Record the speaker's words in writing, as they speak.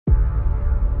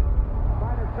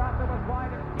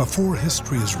Before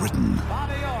history is written,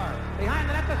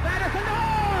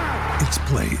 it's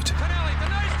played.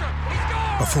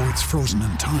 Before it's frozen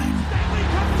in time,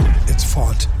 it's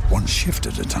fought one shift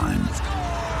at a time.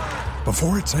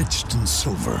 Before it's etched in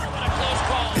silver,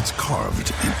 it's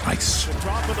carved in ice.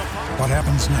 What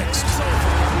happens next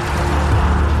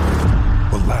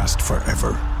will last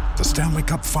forever. The Stanley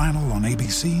Cup Final on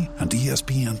ABC and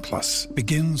ESPN Plus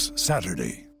begins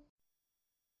Saturday.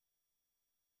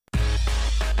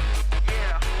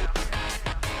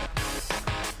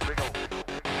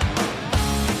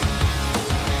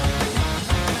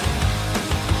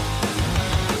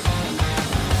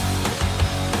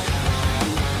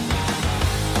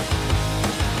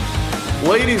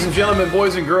 Ladies and gentlemen,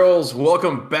 boys and girls,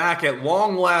 welcome back at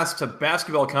long last to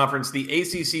Basketball Conference, the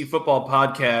ACC Football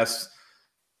Podcast.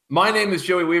 My name is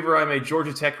Joey Weaver. I'm a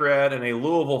Georgia Tech grad and a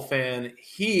Louisville fan.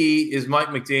 He is Mike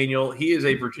McDaniel. He is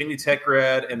a Virginia Tech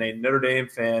grad and a Notre Dame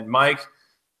fan. Mike,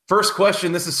 first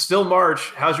question. This is still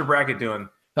March. How's your bracket doing?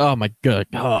 Oh, my God.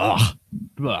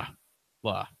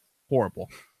 Horrible.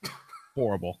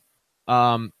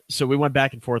 So we went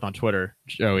back and forth on Twitter,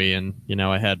 Joey, and,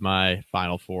 I had my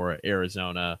Final Four: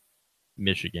 Arizona,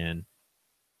 Michigan,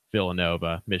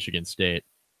 Villanova, Michigan State.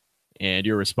 And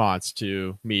your response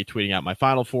to me tweeting out my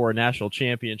Final Four national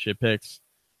championship picks,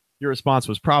 your response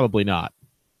was probably not.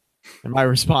 And my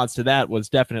response to that was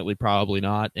definitely probably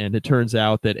not. And it turns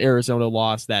out that Arizona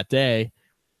lost that day,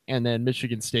 and then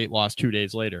Michigan State lost 2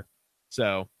 days later.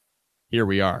 So here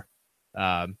we are.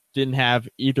 Didn't have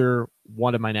either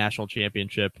one of my national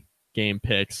championship game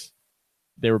picks.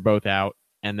 They were both out.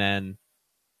 And then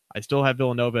I still have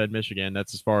Villanova and Michigan.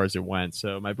 That's as far as it went.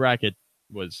 So my bracket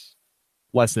was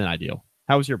less than ideal.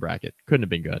 How was your bracket? Couldn't have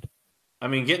been good. I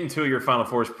mean, getting two of your Final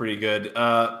Four is pretty good.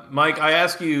 Mike, I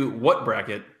ask you what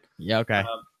bracket? Yeah, okay.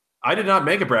 I did not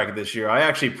make a bracket this year. I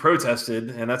actually protested,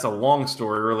 and that's a long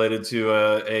story related to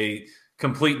a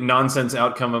complete nonsense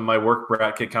outcome of my work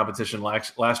bracket competition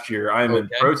last year. I am in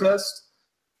protest.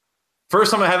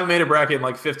 First time I haven't made a bracket in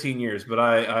like 15 years, but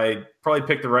I probably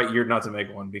picked the right year not to make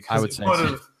one because it would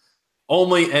have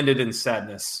only ended in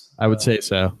sadness. I would say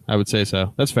so.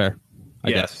 That's fair.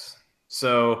 I guess.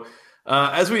 So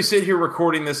as we sit here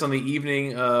recording this on the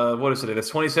evening, what is it?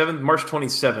 It's March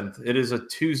 27th. It is a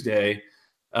Tuesday.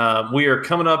 We are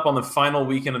coming up on the final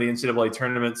weekend of the NCAA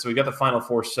tournament. So we got the Final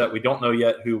Four set. We don't know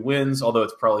yet who wins, although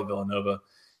it's probably Villanova.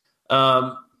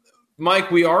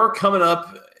 Mike, we are coming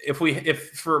up.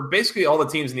 If for basically all the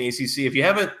teams in the ACC, if you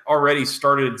haven't already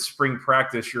started spring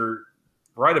practice, you're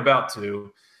right about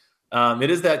to. It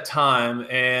is that time,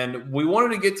 and we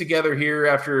wanted to get together here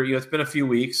after it's been a few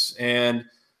weeks and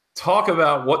talk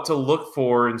about what to look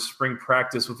for in spring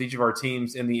practice with each of our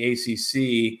teams in the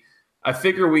ACC. I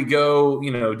figure we go,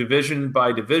 division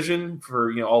by division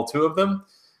for all two of them.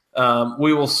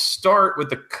 We will start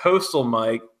with the Coastal,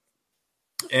 Mike,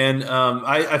 and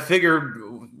I figured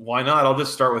why not? I'll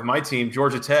just start with my team,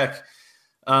 Georgia Tech.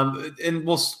 And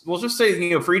we'll just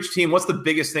say, for each team, what's the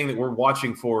biggest thing that we're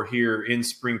watching for here in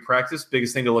spring practice?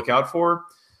 Biggest thing to look out for.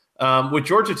 With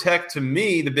Georgia Tech, to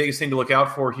me, the biggest thing to look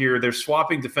out for here, they're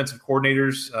swapping defensive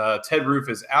coordinators. Ted Roof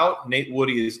is out. Nate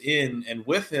Woody is in. And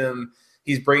with him,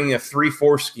 he's bringing a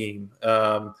 3-4 scheme.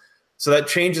 So that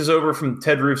changes over from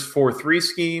Ted Roof's 4-3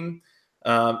 scheme.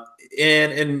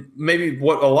 And maybe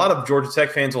what a lot of Georgia Tech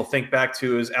fans will think back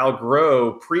to is Al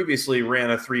Groh previously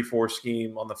ran a 3-4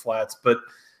 scheme on the flats, but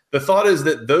the thought is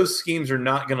that those schemes are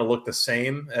not going to look the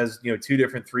same as two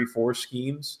different 3-4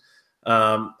 schemes.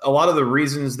 A lot of the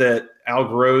reasons that Al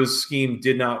Groh's scheme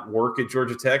did not work at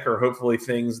Georgia Tech are hopefully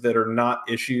things that are not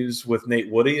issues with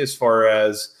Nate Woody, as far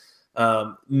as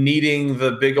needing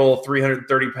the big old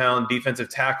 330-pound defensive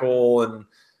tackle and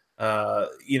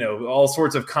all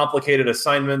sorts of complicated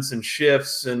assignments and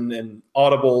shifts and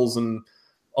audibles and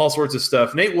all sorts of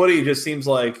stuff. Nate Woody just seems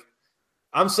like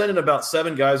I'm sending about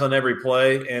 7 guys on every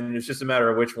play, and it's just a matter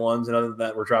of which ones. And other than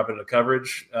that, we're dropping into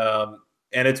coverage.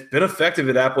 And it's been effective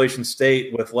at Appalachian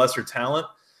State with lesser talent.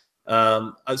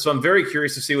 So I'm very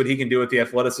curious to see what he can do with the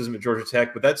athleticism at Georgia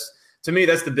Tech. But to me,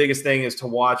 that's the biggest thing is to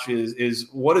watch is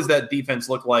what does that defense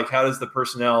look like? How does the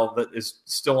personnel that is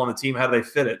still on the team, how do they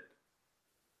fit it?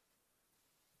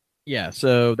 Yeah,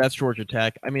 so that's Georgia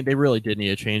Tech. I mean, they really did need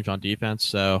a change on defense.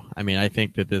 So, I mean, I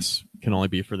think that this can only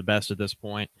be for the best at this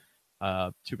point.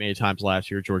 Too many times last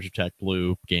year, Georgia Tech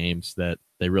blew games that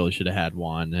they really should have had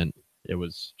won. And it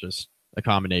was just a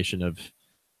combination of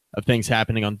things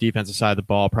happening on the defensive side of the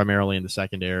ball, primarily in the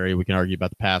secondary. We can argue about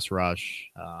the pass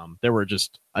rush. There were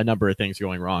just a number of things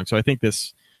going wrong. So I think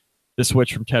this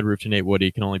switch from Ted Roof to Nate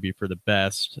Woody can only be for the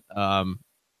best.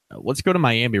 Let's go to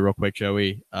Miami real quick,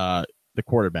 Joey. The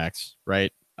quarterbacks,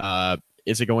 right?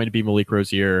 Is it going to be Malik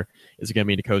Rozier? Is it going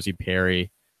to be N'Kosi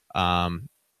Perry?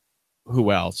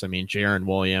 Who else? I mean, Jaron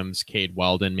Williams, Cade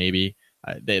Weldon, maybe.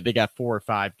 They got 4 or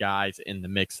 5 guys in the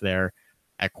mix there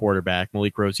at quarterback.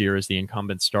 Malik Rozier is the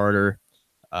incumbent starter.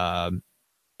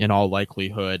 In all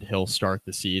likelihood, he'll start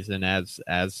the season as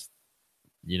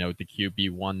the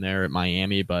QB1 there at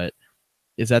Miami. But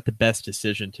is that the best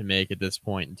decision to make at this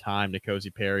point in time?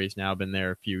 N'Kosi Perry's now been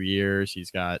there a few years.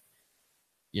 He's got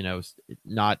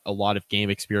not a lot of game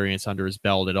experience under his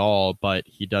belt at all, but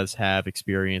he does have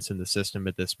experience in the system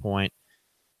at this point.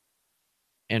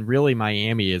 And really,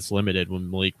 Miami is limited when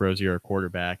Malik Rozier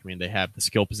quarterback. I mean, they have the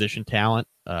skill position talent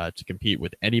to compete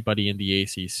with anybody in the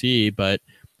ACC, but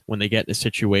when they get in a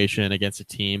situation against a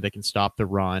team that can stop the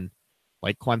run,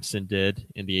 like Clemson did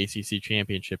in the ACC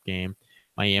championship game,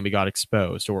 Miami got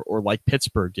exposed, or like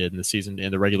Pittsburgh did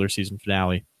in the regular season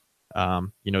finale.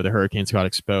 The Hurricanes got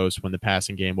exposed when the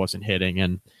passing game wasn't hitting.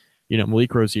 And,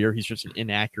 Malik Rozier, he's just an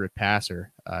inaccurate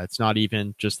passer. It's not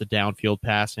even just the downfield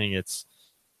passing. It's,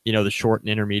 the short and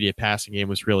intermediate passing game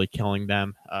was really killing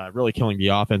them, really killing the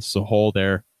offense as a whole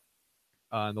there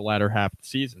in the latter half of the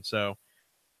season. So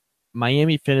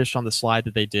Miami finished on the slide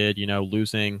that they did,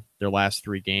 losing their last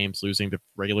 3 games, losing the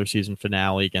regular season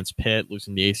finale against Pitt,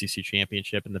 losing the ACC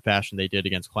championship in the fashion they did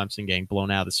against Clemson, getting blown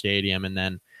out of the stadium, and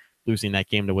then losing that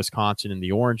game to Wisconsin in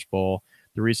the Orange Bowl.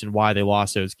 The reason why they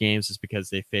lost those games is because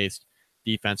they faced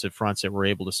defensive fronts that were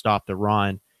able to stop the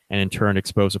run and in turn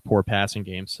expose a poor passing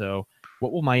game. So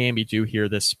what will Miami do here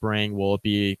this spring? Will it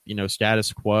be,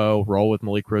 status quo, roll with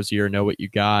Malik Rozier, know what you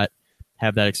got,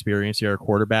 have that experience here at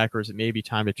quarterback, or is it maybe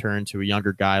time to turn to a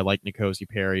younger guy like N'Kosi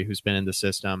Perry, who's been in the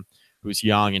system, who's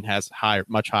young and has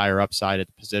much higher upside at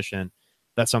the position?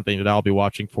 That's something that I'll be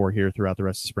watching for here throughout the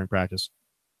rest of spring practice.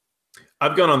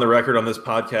 I've gone on the record on this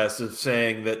podcast of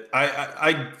saying that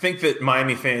I think that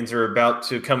Miami fans are about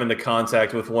to come into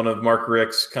contact with one of Mark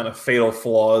Richt's kind of fatal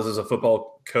flaws as a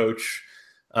football coach,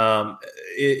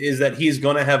 is that he's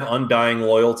going to have undying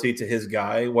loyalty to his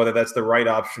guy, whether that's the right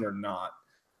option or not.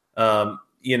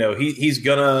 He's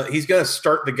gonna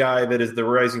start the guy that is the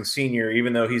rising senior,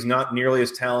 even though he's not nearly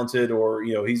as talented, or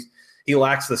he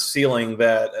lacks the ceiling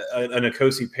that a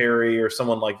N'Kosi Perry or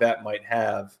someone like that might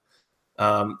have.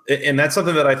 And that's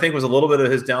something that I think was a little bit of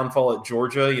his downfall at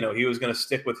Georgia. He was going to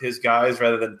stick with his guys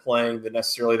rather than playing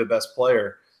necessarily the best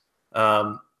player.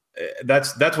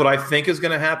 That's what I think is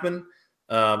going to happen.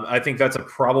 I think that's a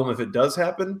problem if it does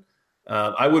happen.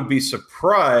 I would be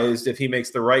surprised if he makes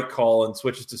the right call and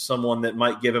switches to someone that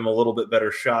might give him a little bit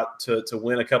better shot to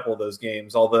win a couple of those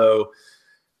games. Although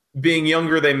being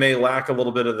younger, they may lack a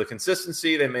little bit of the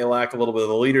consistency. They may lack a little bit of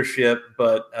the leadership,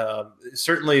 but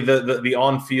certainly the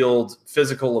on-field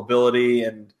physical ability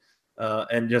and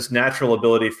just natural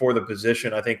ability for the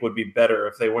position, I think, would be better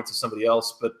if they went to somebody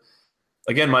else. But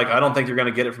again, Mike, I don't think you're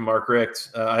going to get it from Mark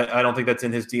Richt. I don't think that's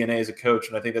in his DNA as a coach,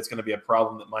 and I think that's going to be a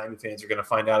problem that Miami fans are going to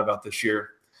find out about this year.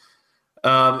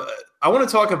 I want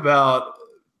to talk about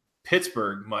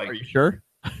Pittsburgh, Mike. Are you sure?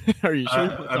 Are you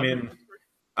sure?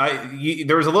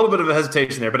 There was a little bit of a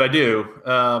hesitation there, but I do.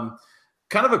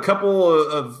 Kind of a couple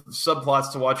of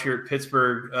subplots to watch here at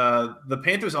Pittsburgh. The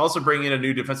Panthers also bring in a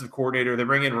new defensive coordinator. They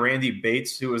bring in Randy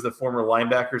Bates, who was the former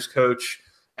linebackers coach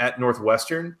at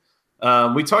Northwestern.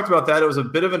 We talked about that. It was a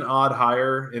bit of an odd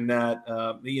hire in that,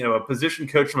 a position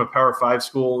coach from a Power 5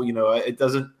 school,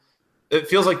 it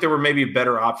feels like there were maybe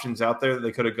better options out there that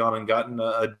they could have gone and gotten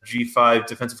a G5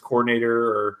 defensive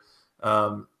coordinator,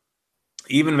 or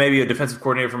even maybe a defensive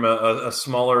coordinator from a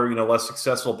smaller, less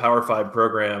successful Power 5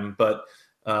 program. But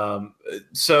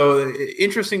so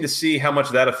interesting to see how much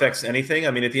that affects anything.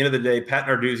 I mean, at the end of the day, Pat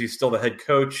Narduzzi is still the head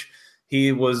coach.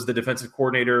 He was the defensive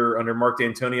coordinator under Mark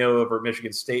D'Antonio over at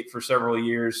Michigan State for several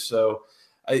years. So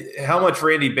how much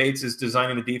Randy Bates is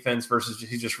designing the defense versus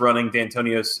he's just running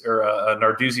D'Antonio's or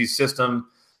Narduzzi's system,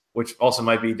 which also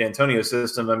might be D'Antonio's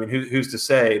system. I mean, who's to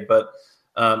say? But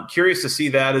curious to see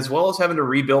that, as well as having to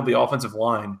rebuild the offensive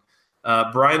line.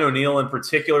 Brian O'Neill in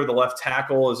particular, the left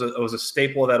tackle, was a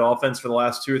staple of that offense for the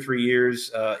last 2 or 3 years.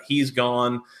 He's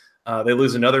gone. They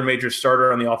lose another major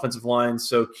starter on the offensive line.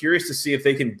 So curious to see if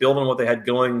they can build on what they had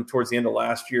going towards the end of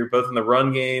last year, both in the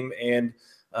run game and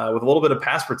with a little bit of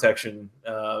pass protection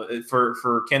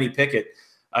for Kenny Pickett.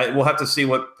 We'll have to see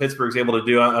what Pittsburgh's able to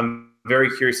do. I'm very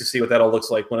curious to see what that all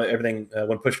looks like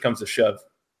when push comes to shove.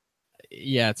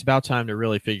 Yeah, it's about time to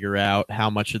really figure out how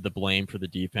much of the blame for the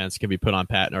defense can be put on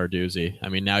Pat Narduzzi. I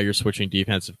mean, now you're switching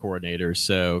defensive coordinators,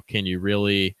 so can you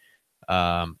really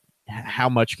how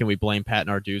much can we blame Pat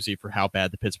Narduzzi for how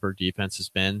bad the Pittsburgh defense has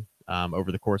been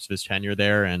over the course of his tenure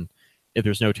there? And if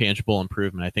there's no tangible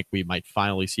improvement, I think we might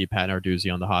finally see Pat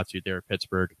Narduzzi on the hot seat there at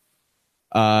Pittsburgh.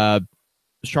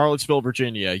 Charlottesville,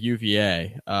 Virginia,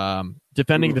 UVA,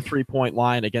 defending the 3-point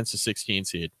line against the 16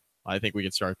 seed. I think we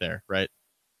could start there, right?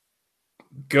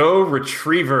 Go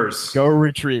Retrievers. Go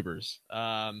Retrievers.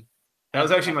 That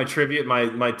was actually my trivia.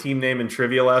 My team name in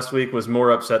trivia last week was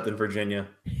more upset than Virginia.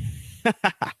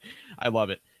 I love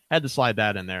it. Had to slide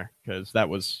that in there because that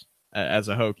was, as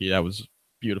a Hokie, that was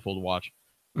beautiful to watch.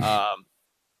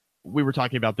 We were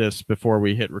talking about this before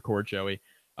we hit record, Joey.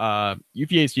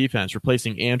 UVA's defense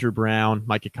replacing Andrew Brown,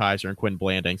 Micah Kaiser, and Quinn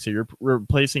Blanding. So you're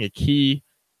replacing a key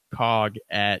cog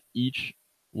at each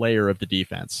layer of the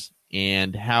defense.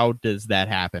 And how does that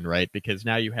happen, right? Because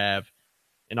now you have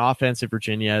an offense at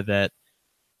Virginia that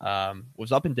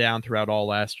was up and down throughout all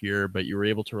last year, but you were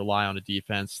able to rely on a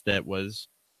defense that was,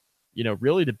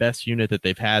 really the best unit that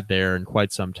they've had there in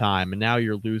quite some time. And now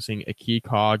you're losing a key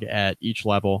cog at each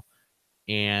level.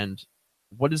 And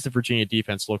what does the Virginia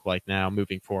defense look like now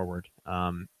moving forward?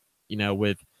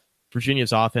 With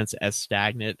Virginia's offense as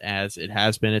stagnant as it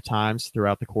has been at times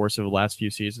throughout the course of the last few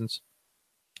seasons,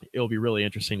 it'll be really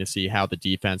interesting to see how the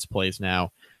defense plays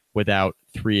now without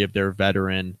three of their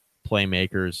veteran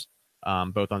playmakers,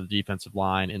 both on the defensive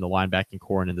line, in the linebacking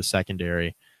core, and in the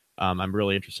secondary. I'm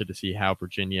really interested to see how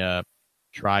Virginia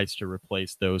tries to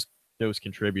replace those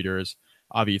contributors.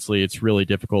 Obviously, it's really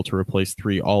difficult to replace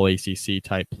three all-ACC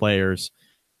type players,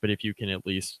 but if you can at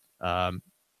least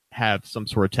have some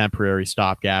sort of temporary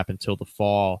stopgap until the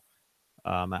fall,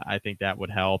 I think that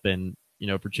would help. And,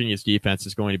 Virginia's defense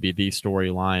is going to be the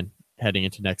storyline heading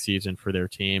into next season for their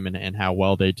team and how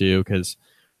well they do. Because,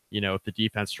 if the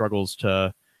defense struggles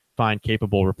to find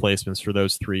capable replacements for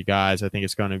those three guys, I think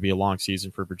it's going to be a long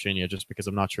season for Virginia, just because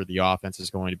I'm not sure the offense is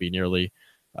going to be nearly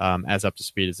as up to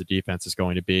speed as the defense is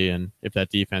going to be. And if that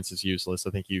defense is useless,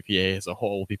 I think UVA as a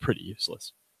whole will be pretty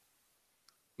useless.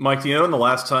 Mike, do you know when the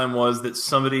last time was that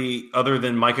somebody other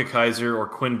than Micah Kaiser or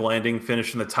Quinn Blanding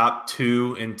finished in the top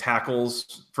 2 in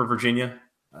tackles for Virginia?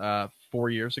 4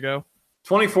 years ago.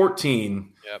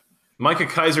 2014. Yep. Micah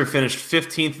Kaiser finished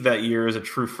 15th that year as a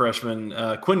true freshman.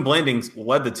 Quinn Blanding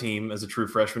led the team as a true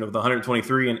freshman with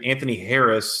 123, and Anthony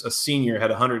Harris, a senior, had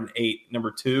 108,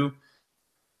 number 2.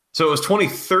 So it was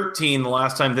 2013 the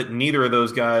last time that neither of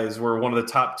those guys were one of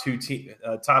the top two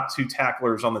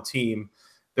tacklers on the team.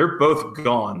 They're both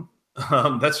gone.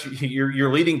 That's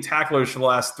your leading tacklers for the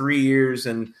last 3 years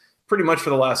and pretty much for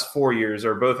the last 4 years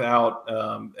are both out.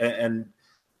 And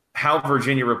how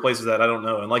Virginia replaces that, I don't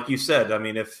know. And like you said, I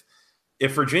mean, if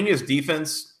Virginia's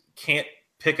defense can't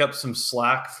pick up some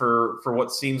slack for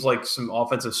what seems like some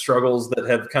offensive struggles that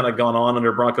have kind of gone on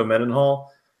under Bronco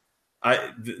Mendenhall,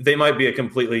 they might be a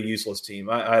completely useless team.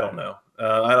 I don't know.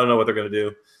 I don't know what they're going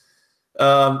to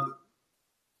do.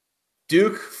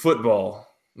 Duke football,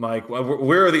 Mike.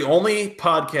 We're the only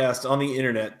podcast on the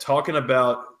internet talking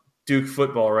about Duke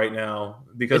football right now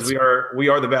because we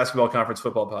are the Basketball Conference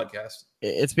football podcast.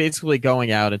 It's basically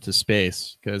going out into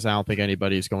space because I don't think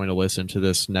anybody's going to listen to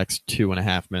this next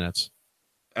 2.5 minutes.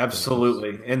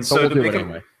 Absolutely. And so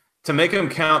to make them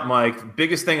count, Mike,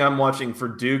 biggest thing I'm watching for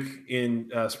Duke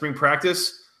in spring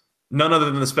practice, none other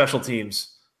than the special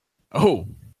teams. Oh,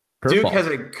 Duke has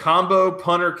a combo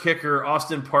punter kicker,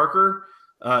 Austin Parker.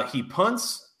 He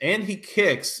punts and he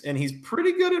kicks, and he's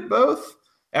pretty good at both.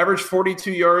 Averaged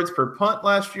 42 yards per punt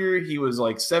last year. He was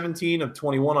like 17 of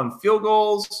 21 on field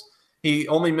goals. He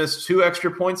only missed 2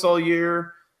 extra points all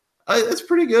year. It's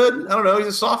pretty good. I don't know. He's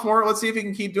a sophomore. Let's see if he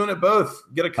can keep doing it both.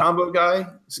 Get a combo guy.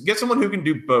 Get someone who can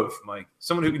do both, Mike.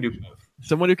 Someone who can do both.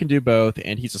 Someone who can do both,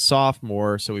 and he's a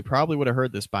sophomore, so we probably would have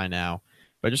heard this by now.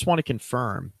 But I just want to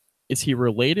confirm, is he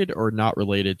related or not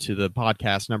related to the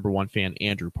podcast #1 fan,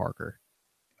 Andrew Parker?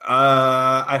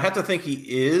 I'd have to think he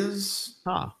is.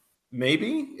 Huh.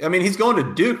 Maybe. I mean, he's going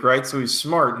to Duke, right? So he's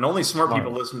smart, and only smart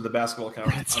people listen to the Basketball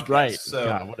Conference. That's right. So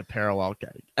God, what a parallel.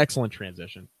 Excellent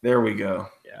transition. There we go.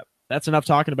 Yeah, that's enough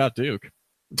talking about Duke.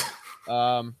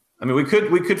 I mean, we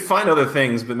could find other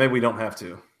things, but maybe we don't have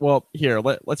to. Well, here,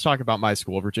 let's talk about my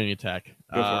school, Virginia Tech.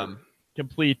 Go for it.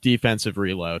 Complete defensive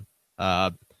reload.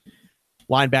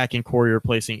 Linebacking core, you're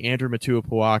replacing Andrew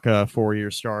Matuapuaka, 4-year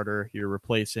starter. You're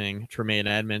replacing Tremaine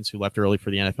Edmonds, who left early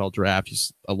for the NFL draft.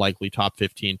 He's a likely top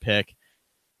 15 pick.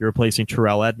 You're replacing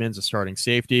Terrell Edmonds, a starting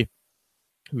safety,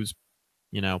 who's,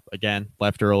 again,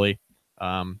 left early,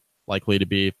 likely to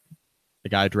be the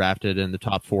guy drafted in the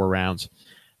top 4 rounds.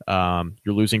 You're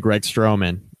losing Greg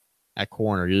Stroman at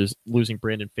corner. You're losing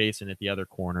Brandon Faison at the other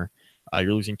corner.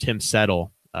 You're losing Tim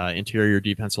Settle, interior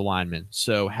defensive lineman.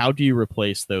 So how do you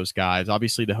replace those guys?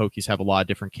 Obviously, the Hokies have a lot of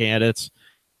different candidates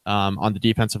on the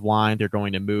defensive line. They're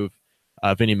going to move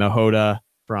Vinny Mahota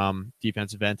from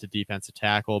defensive end to defensive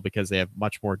tackle because they have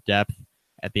much more depth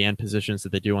at the end positions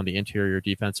that they do on the interior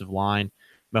defensive line.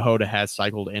 Mahota has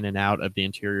cycled in and out of the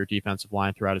interior defensive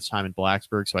line throughout his time in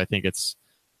Blacksburg, so I think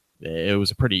it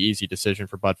was a pretty easy decision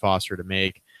for Bud Foster to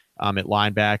make. At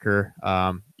linebacker,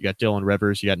 you got Dylan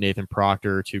Rivers, you got Nathan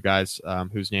Proctor, two guys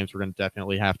whose names we're going to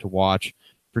definitely have to watch.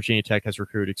 Virginia Tech has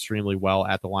recruited extremely well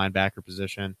at the linebacker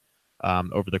position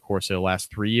over the course of the last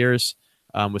 3 years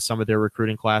with some of their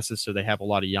recruiting classes, so they have a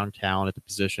lot of young talent at the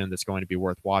position that's going to be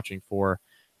worth watching for.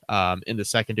 In the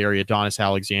secondary, Adonis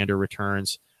Alexander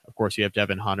returns. Of course, you have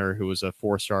Devin Hunter, who was a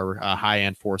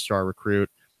high-end four-star recruit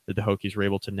that the Hokies were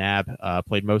able to nab.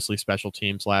 Played mostly special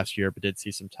teams last year, but did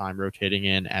see some time rotating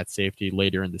in at safety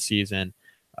later in the season.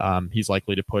 He's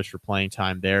likely to push for playing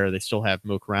time there. They still have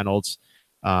Mook Reynolds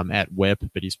at whip,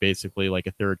 but he's basically like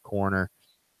a third corner.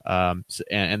 And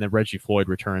then Reggie Floyd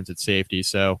returns at safety.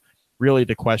 So really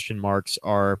the question marks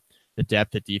are the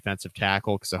depth at defensive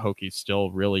tackle, because the Hokies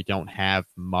still really don't have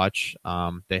much.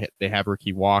 They have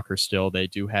Ricky Walker still. They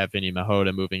do have Vinny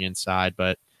Mahota moving inside,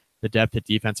 but the depth at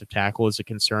defensive tackle is a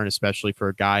concern, especially for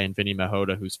a guy in Vinny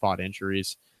Mahota who's fought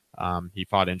injuries. He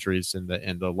fought injuries in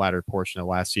the latter portion of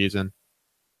last season.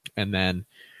 And then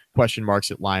question marks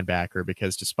at linebacker,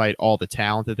 because despite all the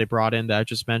talent that they brought in that I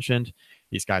just mentioned,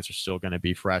 these guys are still going to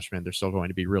be freshmen. They're still going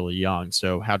to be really young.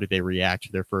 So how do they react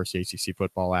to their first ACC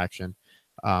football action?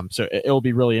 So it'll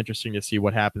be really interesting to see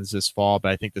what happens this fall,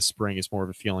 but I think the spring is more of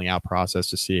a feeling out process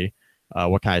to see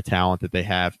what kind of talent that they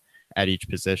have at each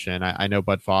position. I know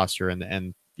Bud Foster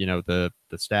and you know the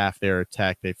staff there at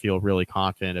Tech, they feel really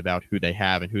confident about who they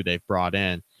have and who they've brought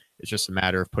in. It's just a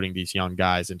matter of putting these young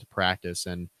guys into practice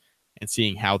and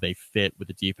seeing how they fit with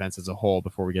the defense as a whole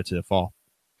before we get to the fall.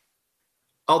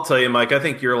 I'll tell you, Mike, I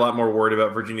think you're a lot more worried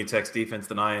about Virginia Tech's defense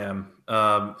than I am.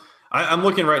 I'm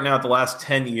looking right now at the last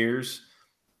 10 years.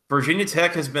 Virginia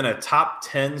Tech has been a top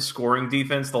 10 scoring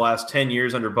defense the last 10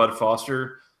 years under Bud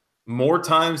Foster more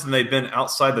times than they've been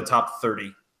outside the top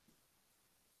 30.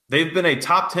 They've been a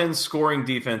top 10 scoring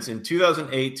defense in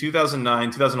 2008,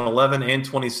 2009, 2011, and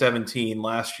 2017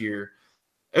 last year.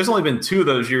 There's only been 2 of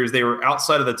those years they were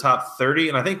outside of the top 30,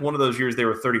 and I think one of those years they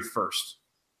were 31st.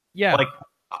 Yeah. Like,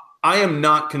 I am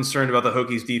not concerned about the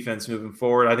Hokies defense moving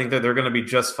forward. I think that they're going to be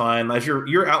just fine. As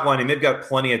you're outlining, they've got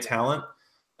plenty of talent.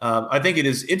 I think it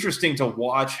is interesting to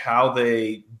watch how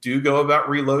they do go about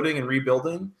reloading and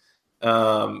rebuilding.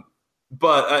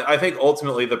 But I think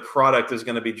ultimately the product is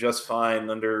going to be just fine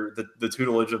under the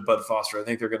tutelage of Bud Foster. I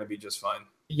think they're going to be just fine.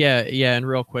 Yeah. And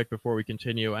real quick before we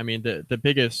continue, I mean, the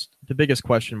biggest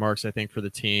question marks, I think, for the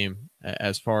team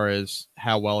as far as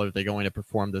how well are they going to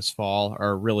perform this fall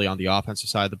are really on the offensive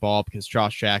side of the ball, because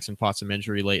Josh Jackson fought some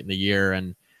injury late in the year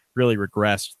and really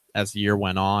regressed as the year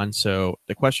went on. So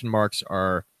the question marks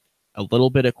are a little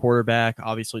bit at quarterback.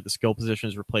 Obviously, the skill position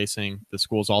is replacing the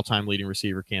school's all-time leading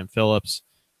receiver, Cam Phillips.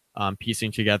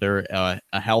 Piecing together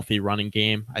a healthy running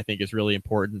game, I think, is really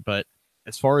important. But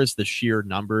as far as the sheer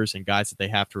numbers and guys that they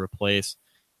have to replace,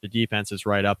 the defense is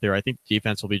right up there. I think the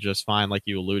defense will be just fine, like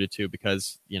you alluded to,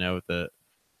 because you know the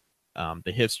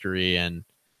history and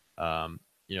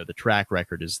you know the track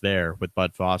record is there with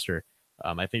Bud Foster.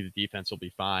 I think the defense will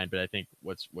be fine, but I think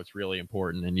what's really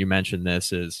important, and you mentioned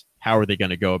this, is how are they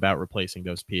going to go about replacing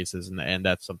those pieces, and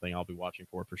that's something I'll be watching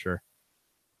for sure.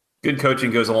 Good coaching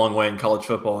goes a long way in college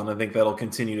football, and I think that'll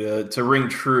continue to ring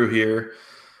true here.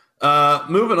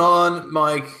 Moving on,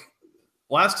 Mike,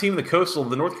 last team in the Coastal,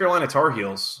 the North Carolina Tar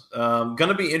Heels. Going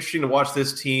to be interesting to watch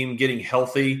this team getting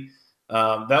healthy.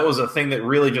 That was a thing that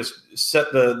really just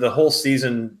set the whole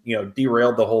season,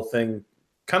 derailed the whole thing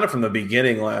kind of from the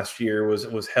beginning last year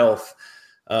was health.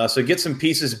 So get some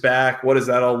pieces back. What does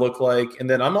that all look like? And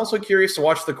then I'm also curious to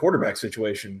watch the quarterback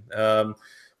situation.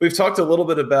 We've talked a little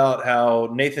bit about how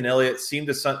Nathan Elliott seemed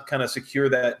to kind of secure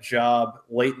that job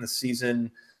late in the season,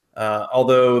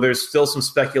 although there's still some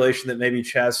speculation that maybe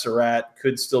Chaz Surratt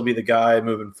could still be the guy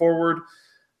moving forward.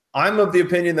 I'm of the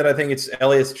opinion that I think it's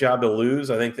Elliott's job to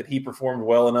lose. I think that he performed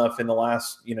well enough in the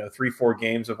last 3-4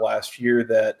 games of last year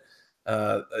that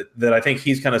I think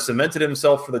he's kind of cemented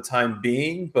himself for the time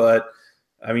being. But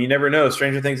I mean, you never know.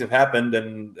 Stranger things have happened.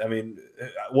 And I mean,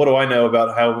 what do I know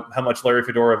about how much Larry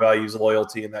Fedora values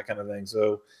loyalty and that kind of thing?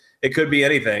 So it could be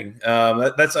anything.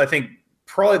 That's, I think,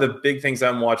 probably the big things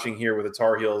I'm watching here with the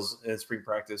Tar Heels in spring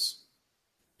practice.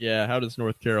 Yeah. How does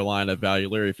North Carolina value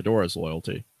Larry Fedora's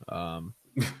loyalty?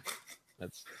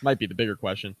 That's might be the bigger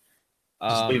question.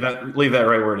 Just leave that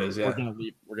right where it is. Yeah. We're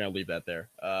going to leave that there.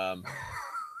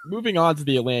 Moving on to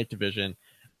the Atlantic Division.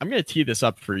 I'm going to tee this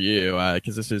up for you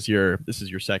because this is your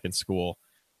second school.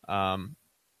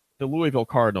 The the Louisville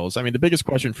Cardinals. I mean, the biggest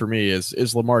question for me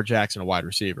is Lamar Jackson a wide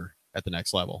receiver at the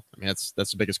next level? I mean,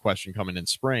 that's the biggest question coming in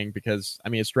spring because, I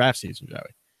mean, it's draft season,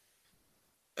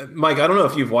 Joey. Mike, I don't know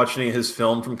if you've watched any of his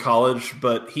film from college,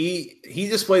 but he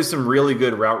displays some really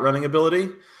good route running ability.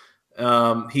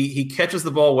 He catches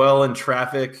the ball well in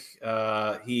traffic.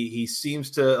 He seems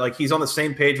to like he's on the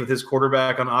same page with his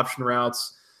quarterback on option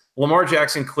routes. Lamar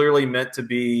Jackson clearly meant to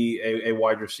be a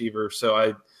wide receiver,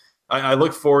 so I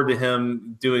look forward to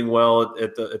him doing well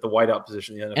at the wideout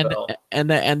position in the NFL.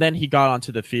 And then he got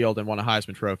onto the field and won a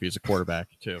Heisman Trophy as a quarterback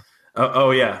too.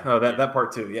 Oh yeah, that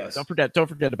part too. Yes, don't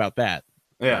forget about that.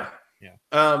 Yeah.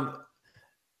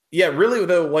 Yeah, really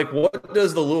though, like what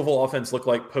does the Louisville offense look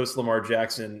like post Lamar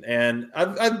Jackson? And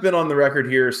I've been on the record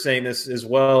here saying this as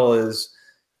well as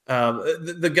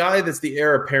the guy that's the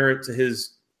heir apparent to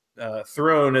his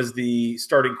throne as the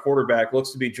starting quarterback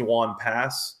looks to be Jawon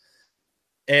Pass.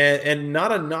 And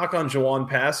not a knock on Jawon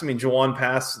Pass. I mean, Jawon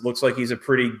Pass looks like he's a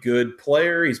pretty good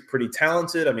player. He's pretty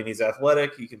talented. I mean, he's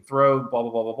athletic. He can throw, blah,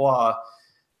 blah, blah, blah, blah.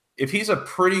 If he's a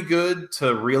pretty good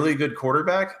to really good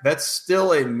quarterback, that's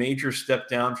still a major step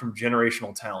down from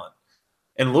generational talent.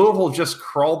 And Louisville just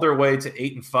crawled their way to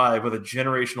 8-5 with a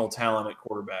generational talent at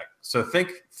quarterback. So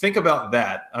think about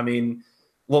that. I mean,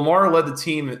 Lamar led the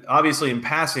team obviously in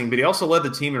passing, but he also led the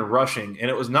team in rushing, and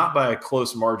it was not by a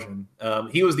close margin.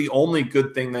 He was the only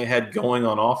good thing they had going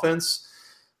on offense.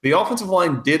 The offensive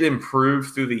line did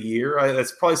improve through the year.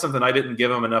 That's probably something I didn't give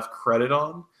him enough credit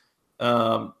on.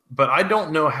 But I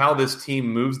don't know how this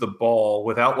team moves the ball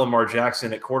without Lamar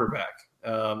Jackson at quarterback.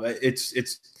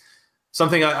 It's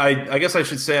something I guess I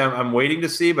should say I'm waiting to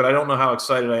see, but I don't know how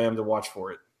excited I am to watch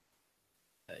for it.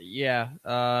 Yeah.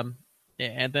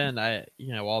 And then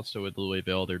also with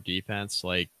Louisville, their defense,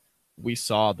 like we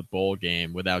saw the bowl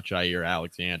game without Jair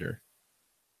Alexander.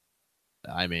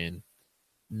 I mean,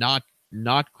 not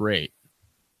great.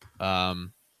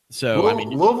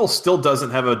 Louisville still doesn't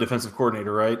have a defensive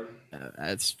coordinator, right?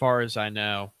 As far as I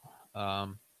know,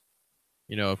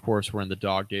 of course we're in the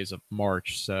dog days of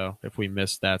March, so if we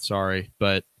missed that, sorry,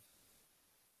 but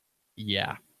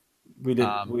yeah, we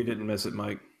didn't miss it,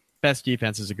 Mike. Best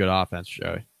defense is a good offense,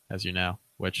 Joey, as you know,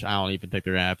 which I don't even think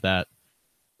they're gonna have that.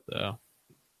 So,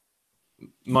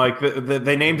 Mike,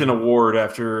 they named an award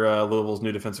after Louisville's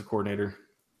new defensive coordinator.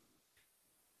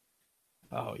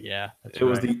 Oh yeah, it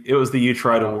was the You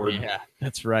Tried award. Yeah,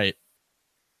 that's right.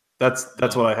 That's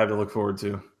what I have to look forward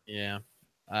to. Yeah.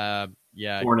 4-8. I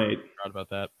forgot about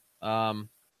that.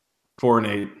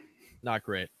 4-8. Not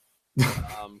great.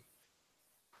 I'm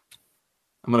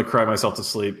gonna cry myself to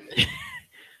sleep.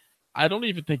 I don't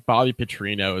even think Bobby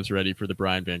Petrino is ready for the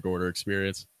Brian Van Gorder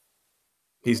experience.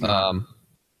 He's not.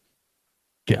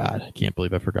 God, I can't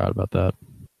believe I forgot about that.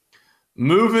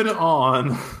 Moving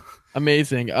on.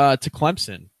 Amazing. To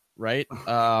Clemson, right?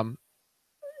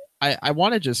 I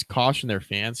want to just caution their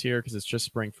fans here because it's just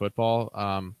spring football.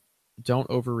 Don't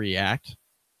overreact,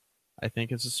 I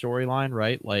think is the storyline,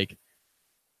 right? Like,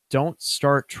 don't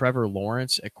start Trevor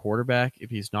Lawrence at quarterback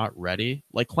if he's not ready.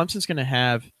 Like, Clemson's going to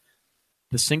have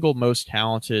the single most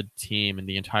talented team in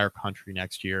the entire country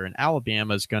next year, and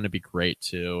Alabama's going to be great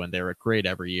too, and they're great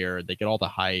every year. They get all the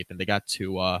hype, and they got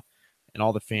Tua, and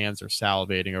all the fans are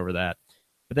salivating over that.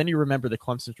 But then you remember that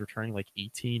Clemson's returning like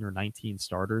 18 or 19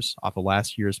 starters off of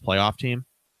last year's playoff team.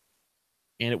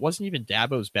 And it wasn't even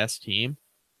Dabo's best team,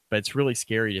 but it's really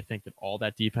scary to think that all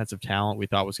that defensive talent we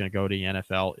thought was going to go to the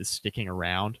NFL is sticking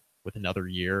around with another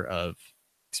year of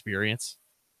experience.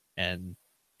 And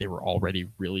they were already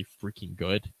really freaking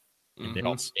good, and they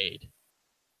all stayed.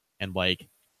 And like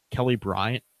Kelly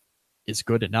Bryant is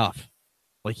good enough.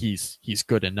 Like he's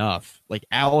good enough. Like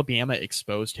Alabama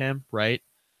exposed him, right?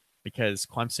 Because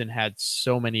Clemson had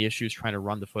so many issues trying to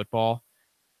run the football.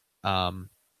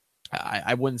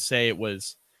 I wouldn't say it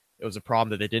was a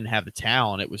problem that they didn't have the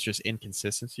talent. It was just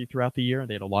inconsistency throughout the year.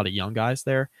 They had a lot of young guys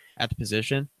there at the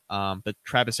position. But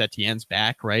Travis Etienne's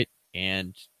back, right?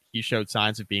 And he showed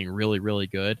signs of being really, really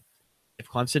good. If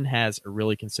Clemson has a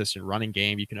really consistent running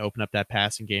game, you can open up that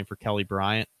passing game for Kelly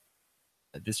Bryant.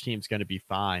 This team's going to be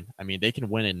fine. I mean, they can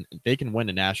win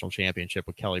a national championship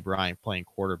with Kelly Bryant playing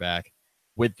quarterback.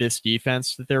 With this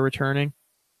defense that they're returning,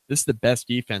 this is the best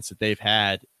defense that they've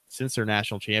had since their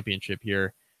national championship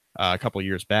here a couple of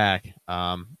years back.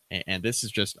 And this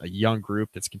is just a young group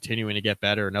that's continuing to get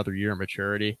better, another year of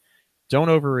maturity. Don't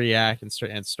overreact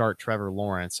and start Trevor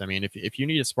Lawrence. I mean, if you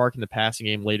need a spark in the passing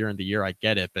game later in the year, I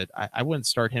get it, but I wouldn't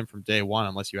start him from day one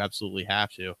unless you absolutely have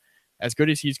to. As good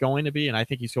as he's going to be, and I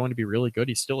think he's going to be really good,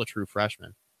 he's still a true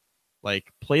freshman.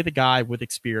 Like, play the guy with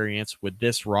experience with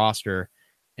this roster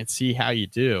and see how you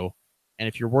do. And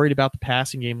if you're worried about the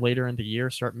passing game later in the year,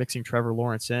 start mixing Trevor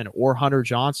Lawrence in or Hunter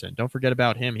Johnson. Don't forget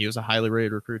about him. He was a highly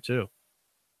rated recruit too.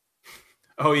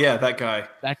 Oh yeah, that guy.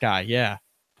 That guy, yeah.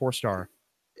 4-star.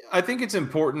 I think it's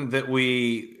important that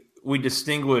we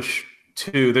distinguish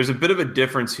too. There's a bit of a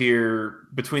difference here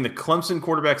between the Clemson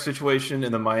quarterback situation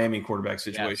and the Miami quarterback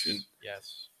situation.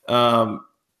 Yes.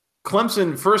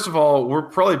 Clemson, first of all, we're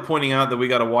probably pointing out that we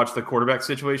got to watch the quarterback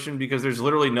situation because there's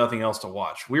literally nothing else to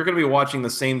watch. We're going to be watching the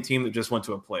same team that just went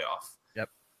to a playoff. Yep.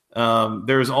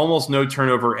 There's almost no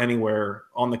turnover anywhere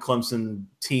on the Clemson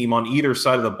team on either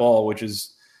side of the ball, which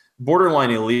is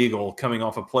borderline illegal coming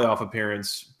off a playoff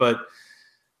appearance. But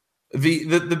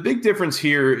the big difference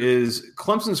here is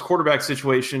Clemson's quarterback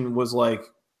situation was like,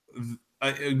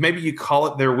 maybe you call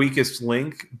it their weakest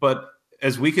link, but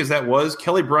as weak as that was,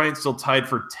 Kelly Bryant still tied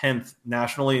for 10th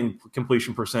nationally in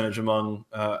completion percentage among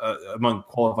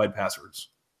qualified passers,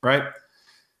 right?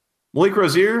 Malik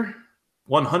Rozier,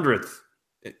 100th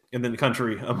in the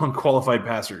country among qualified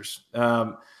passers.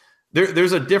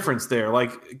 There's a difference there.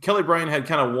 Like Kelly Bryant had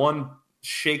kind of one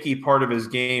shaky part of his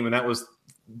game, and that was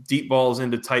deep balls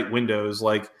into tight windows.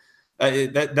 Like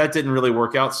that didn't really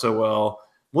work out so well.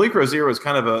 Malik Rozier was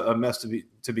kind of a mess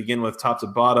to begin with, top to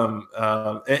bottom,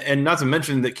 and not to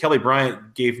mention that Kelly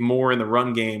Bryant gave more in the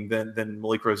run game than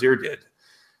Malik Rozier did.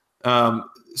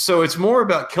 So it's more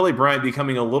about Kelly Bryant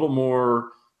becoming a little more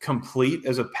complete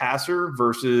as a passer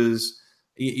versus,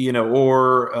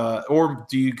 or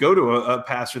do you go to a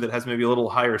passer that has maybe a little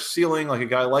higher ceiling, like a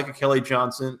guy like a Kelly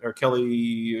Johnson or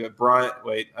Kelly Bryant?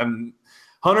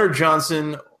 Hunter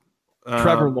Johnson,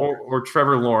 Trevor or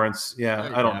Trevor Lawrence.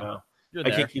 Yeah, I don't know. I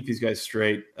can't keep these guys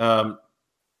straight.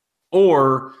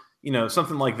 Or,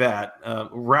 something like that,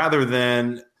 rather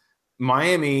than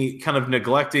Miami kind of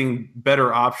neglecting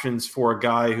better options for a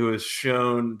guy who has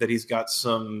shown that he's got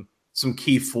some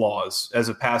key flaws as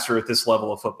a passer at this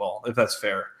level of football, if that's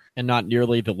fair. And not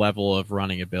nearly the level of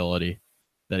running ability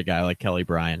that a guy like Kelly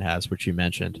Bryant has, which you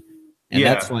mentioned. And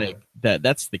that's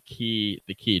the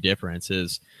key difference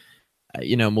is,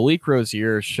 Malik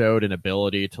Rozier showed an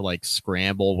ability to like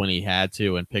scramble when he had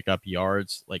to and pick up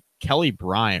yards. Like Kelly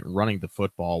Bryant running the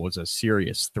football was a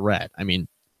serious threat. I mean,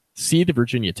 see the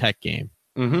Virginia Tech game.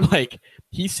 Mm-hmm. Like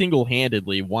he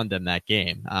single-handedly won them that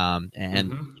game.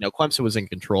 Clemson was in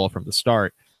control from the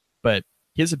start, but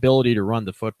his ability to run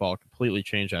the football completely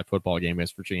changed that football game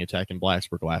against Virginia Tech and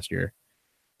Blacksburg last year.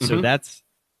 So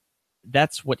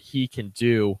that's what he can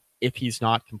do if he's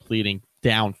not completing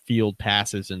downfield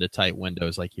passes into tight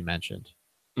windows like you mentioned.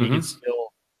 He can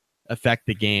still affect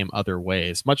the game other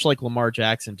ways, much like Lamar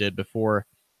Jackson did before,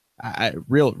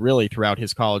 really throughout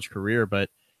his college career,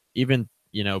 but even,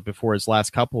 before his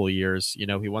last couple of years. He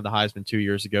won the Heisman 2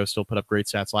 years ago, still put up great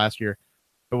stats last year.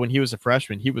 But when he was a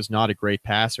freshman, he was not a great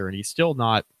passer, and he's still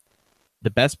not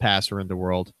the best passer in the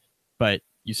world. But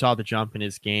you saw the jump in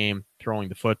his game throwing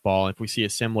the football. If we see a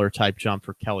similar type jump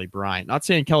for Kelly Bryant, not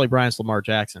saying Kelly Bryant's Lamar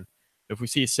Jackson, if we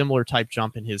see a similar type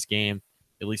jump in his game,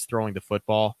 at least throwing the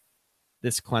football,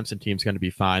 this Clemson team's going to be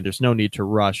fine. There's no need to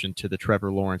rush into the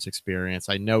Trevor Lawrence experience.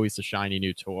 I know he's the shiny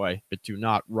new toy, but do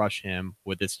not rush him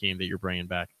with this team that you're bringing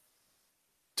back.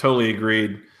 Totally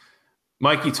agreed.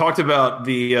 Mike, you talked about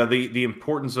the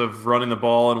importance of running the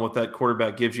ball and what that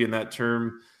quarterback gives you in that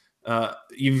term.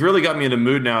 You've really got me in a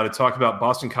mood now to talk about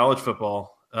Boston College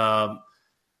football.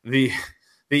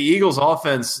 The Eagles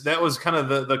offense, that was kind of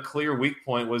the clear weak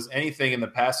point, was anything in the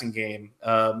passing game.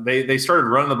 They started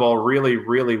running the ball really,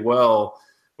 really well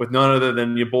with none other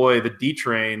than your boy, the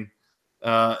D-Train.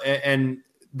 And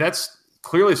that's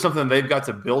clearly something they've got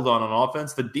to build on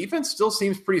offense. The defense still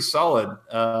seems pretty solid.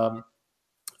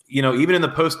 Even in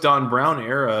the post-Don Brown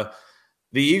era,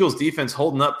 the Eagles defense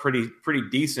holding up pretty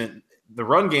decent. The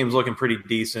run game's looking pretty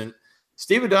decent.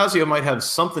 Steve Addazio might have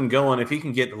something going if he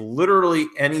can get literally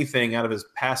anything out of his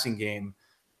passing game.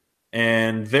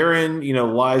 And therein,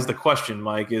 lies the question,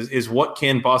 Mike, is what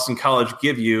can Boston College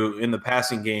give you in the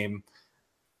passing game?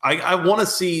 I want to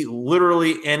see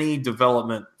literally any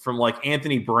development from like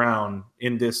Anthony Brown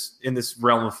in this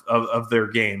realm of their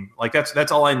game. Like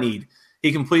that's all I need.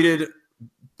 He completed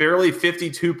barely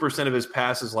 52% of his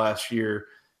passes last year.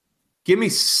 Give me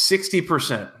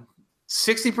 60%.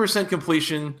 60%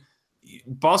 completion.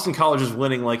 Boston College is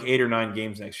winning like 8 or 9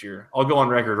 games next year. I'll go on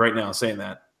record right now saying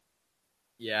that.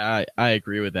 Yeah, I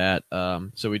agree with that.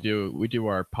 So we do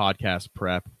our podcast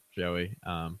prep, Joey,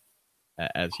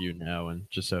 as you know, and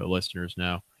just so listeners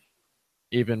know,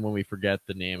 even when we forget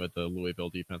the name of the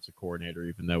Louisville defensive coordinator,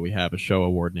 even though we have a show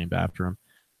award named after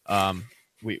him,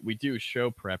 we do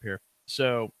show prep here.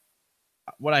 So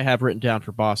what I have written down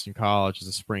for Boston College as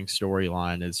a spring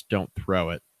storyline is don't throw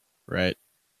it, right?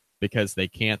 because they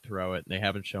can't throw it and they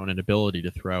haven't shown an ability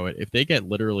to throw it. If they get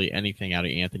literally anything out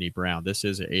of Anthony Brown, this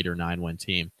is an 8 or 9 win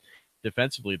team.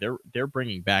 Defensively, they're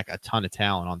bringing back a ton of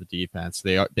talent on the defense.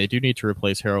 They do need to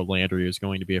replace Harold Landry, who's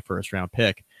going to be a first round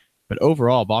pick. But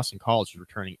overall, Boston College is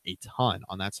returning a ton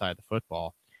on that side of the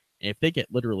football. And if they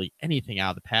get literally anything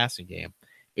out of the passing game,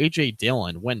 A.J.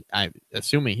 Dillon,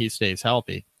 assuming he stays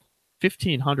healthy,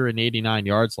 1,589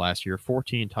 yards last year,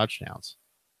 14 touchdowns,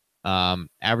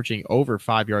 averaging over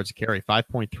 5 yards a carry,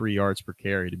 5.3 yards per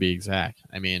carry to be exact.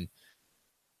 I mean,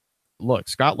 look,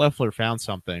 Scott Loeffler found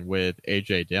something with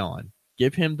A.J. Dillon.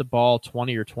 Give him the ball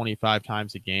 20 or 25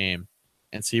 times a game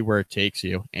and see where it takes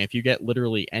you. And if you get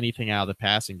literally anything out of the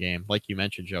passing game, like you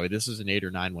mentioned, Joey, this is an 8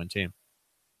 or 9 win team.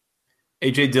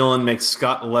 A.J. Dillon makes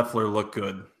Scott Loeffler look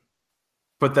good.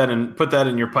 Put that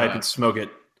in your pipe and smoke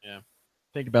it. Yeah.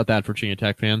 Think about that, Virginia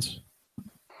Tech fans.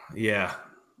 Yeah.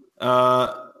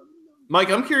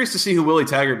 Mike, I'm curious to see who Willie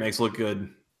Taggart makes look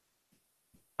good.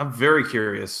 I'm very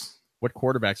curious. What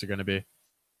quarterbacks are going to be?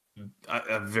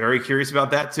 I'm very curious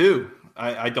about that, too.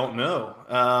 I don't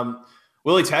know.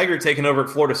 Willie Taggart taking over at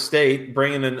Florida State,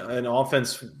 bringing in an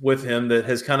offense with him that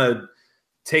has kind of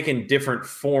taken different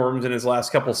forms in his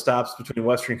last couple stops between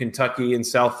Western Kentucky and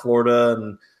South Florida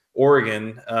and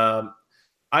Oregon.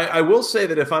 I will say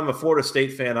that if I'm a Florida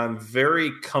State fan, I'm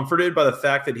very comforted by the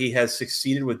fact that he has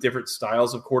succeeded with different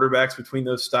styles of quarterbacks between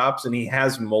those stops, and he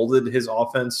has molded his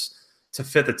offense to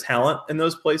fit the talent in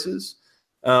those places.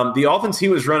 The offense he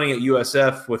was running at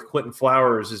USF with Quentin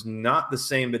Flowers is not the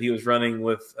same that he was running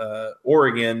with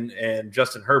Oregon and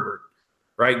Justin Herbert,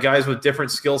 right? Guys with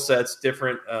different skill sets,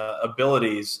 different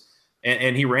abilities,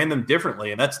 and he ran them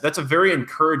differently. And that's a very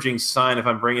encouraging sign if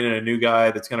I'm bringing in a new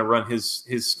guy that's going to run his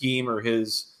scheme or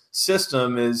his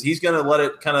system, is he's going to let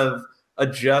it kind of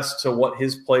adjust to what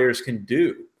his players can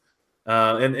do.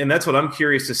 And that's what I'm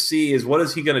curious to see, is what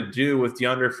is he going to do with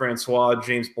DeAndre Francois,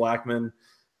 James Blackman,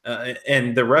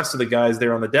 and the rest of the guys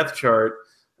there on the depth chart.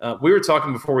 We were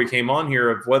talking before we came on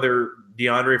here of whether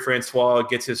DeAndre Francois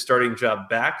gets his starting job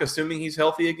back, assuming he's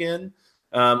healthy again,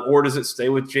 or does it stay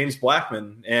with James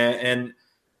Blackman? And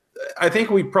I think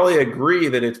we probably agree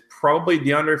that it's probably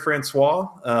DeAndre Francois.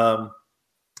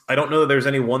 I don't know that there's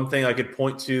any one thing I could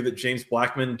point to that James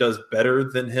Blackman does better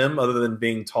than him other than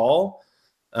being tall.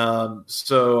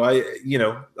 So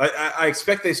I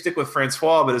expect they stick with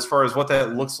Francois, but as far as what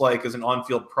that looks like as an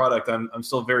on-field product, I'm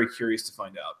still very curious to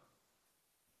find out.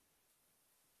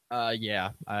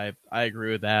 Yeah, I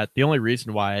agree with that. The only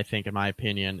reason why I think, in my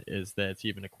opinion, is that it's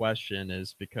even a question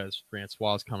is because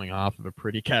Francois is coming off of a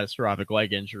pretty catastrophic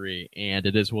leg injury, and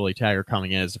it is Willie Taggart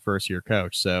coming in as a first-year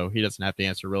coach, so he doesn't have to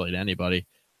answer really to anybody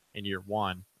in year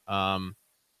one.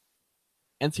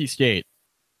 NC State.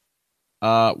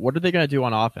 What are they going to do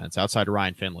on offense outside of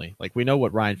Ryan Finley? Like, we know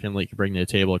what Ryan Finley can bring to the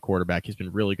table at quarterback. He's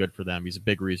been really good for them. He's a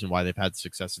big reason why they've had the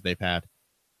successes they've had.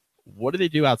 What do they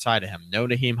do outside of him? No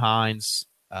Naheem Hines.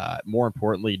 More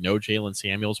importantly, no Jalen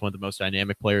Samuels, one of the most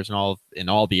dynamic players in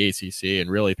all the ACC and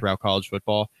really throughout college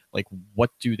football. Like, what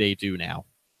do they do now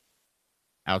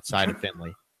outside of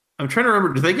Finley? I'm trying to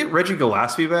remember. Did they get Reggie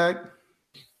Gillespie back?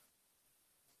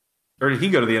 Or did he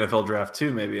go to the NFL draft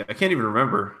too, maybe? I can't even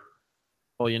remember.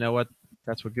 Well, you know what?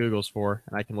 That's what Google's for,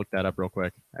 and I can look that up real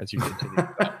quick as you continue.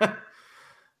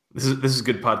 This is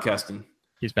good podcasting.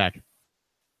 He's back.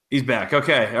 He's back.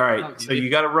 Okay. All right. So you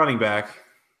got a running back.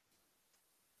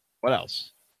 What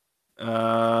else?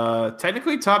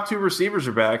 Technically, top two receivers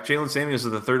are back. Jalen Samuels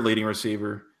is the third leading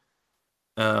receiver.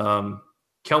 Kelvin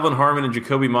Harmon and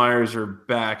Jacoby Myers are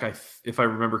back, if I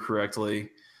remember correctly.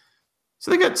 So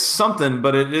they got something,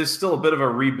 but it is still a bit of a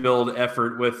rebuild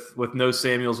effort with no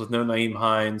Samuels, with no Naheem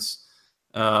Hines.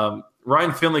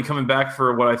 Ryan Finley coming back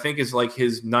for what I think is like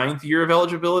his 9th year of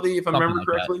eligibility, if I remember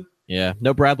correctly. That. Yeah.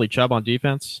 No Bradley Chubb on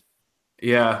defense.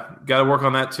 Yeah. Got to work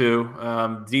on that too.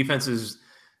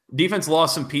 Defense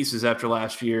lost some pieces after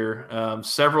last year.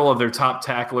 Several of their top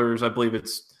tacklers, I believe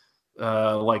it's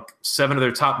like 7 of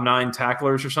their top 9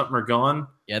 tacklers or something are gone.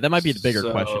 Yeah, that might be the bigger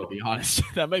question, to be honest.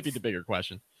 That might be the bigger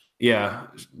question. Yeah.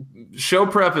 Show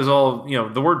prep is all,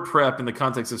 the word prep in the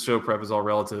context of show prep is all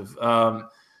relative.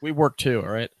 We work too, all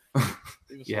right?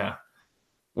 Yeah.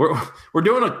 We're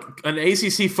doing an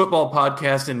ACC football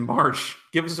podcast in March.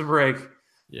 Give us a break.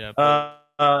 Yeah.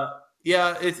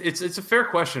 Yeah, it's a fair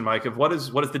question, Mike, of what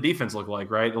does the defense look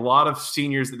like, right? A lot of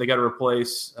seniors that they got to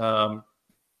replace. I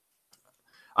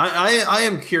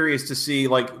am curious to see,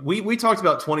 like, we talked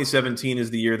about 2017 as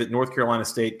the year that North Carolina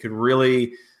State could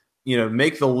really,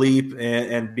 make the leap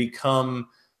and become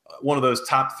one of those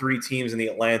top 3 teams in the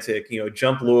Atlantic,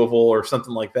 jump Louisville or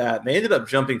something like that. And they ended up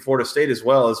jumping Florida State as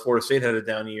well, as Florida State had a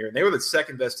down year. And they were the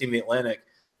second best team in the Atlantic.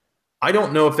 I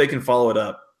don't know if they can follow it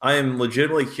up. I am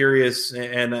legitimately curious,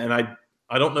 and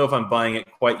I don't know if I'm buying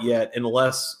it quite yet,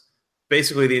 unless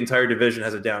basically the entire division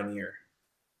has a down year.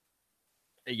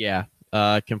 Yeah,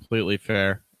 completely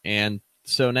fair. And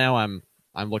so now I'm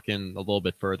looking a little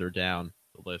bit further down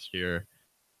the list here.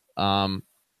 The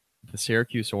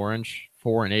Syracuse Orange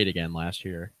 4-8 again last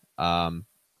year.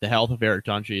 The health of Eric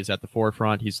Dungey is at the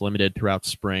forefront. He's limited throughout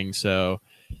spring, so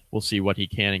we'll see what he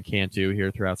can and can't do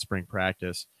here throughout spring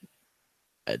practice.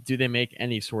 Do they make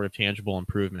any sort of tangible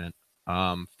improvement?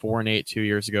 4-8 2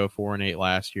 years ago, 4-8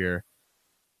 last year.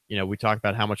 We talked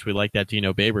about how much we like that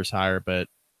Dino Babers hire, but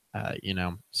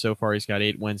so far he's got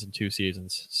 8 wins in 2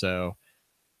 seasons. So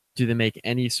do they make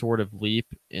any sort of leap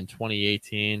in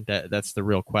 2018? That's the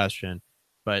real question.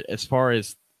 But as far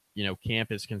as,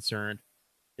 camp is concerned,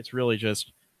 it's really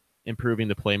just improving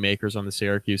the playmakers on the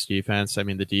Syracuse defense. I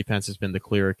mean, the defense has been the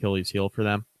clear Achilles heel for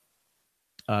them,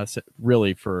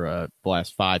 really for the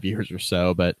last 5 years or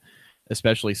so, but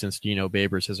especially since Dino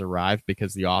Babers has arrived,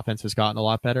 because the offense has gotten a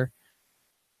lot better.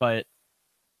 But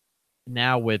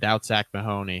now without Zach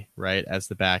Mahoney, right, as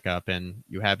the backup, and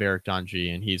you have Eric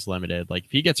Dungey and he's limited, like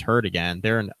if he gets hurt again,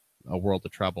 they're in a world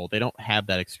of trouble. They don't have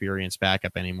that experienced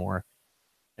backup anymore.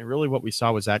 And really what we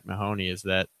saw with Zach Mahoney is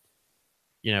that,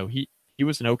 he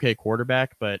was an okay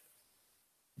quarterback, but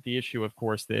the issue, of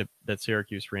course, that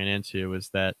Syracuse ran into is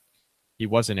that he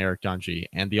wasn't Eric Dungey,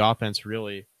 and the offense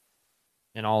really,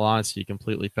 in all honesty,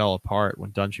 completely fell apart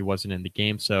when Dungey wasn't in the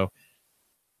game. So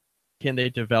can they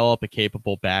develop a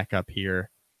capable backup here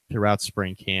throughout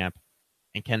spring camp?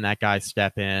 And can that guy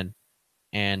step in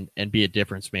and be a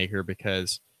difference maker?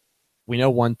 Because we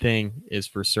know one thing is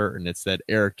for certain. It's that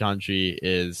Eric Dungey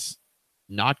is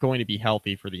not going to be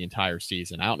healthy for the entire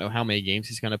season. I don't know how many games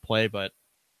he's going to play, but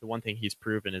the one thing he's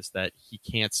proven is that he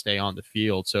can't stay on the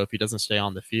field. So if he doesn't stay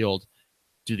on the field,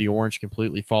 do the Orange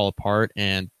completely fall apart?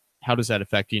 And how does that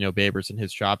affect Dino Babers and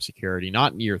his job security?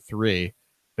 Not in year 3,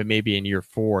 but maybe in year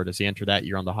 4. Does he enter that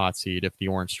year on the hot seat if the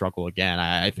Orange struggle again?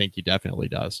 I think he definitely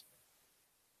does.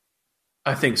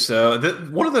 I think so.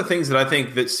 One of the things that I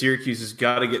think that Syracuse has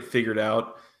got to get figured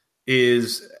out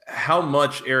is how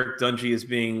much Eric Dungey is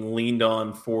being leaned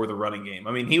on for the running game.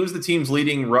 I mean, he was the team's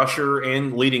leading rusher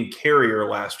and leading carrier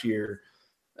last year.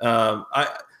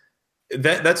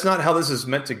 That's not how this is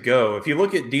meant to go. If you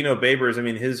look at Dino Babers, I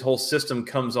mean, his whole system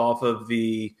comes off of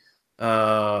the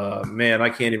I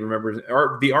can't even remember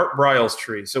the Art Briles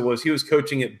tree. So he was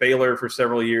coaching at Baylor for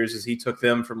several years as he took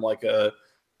them from like a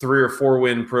 3 or 4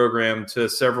 win program to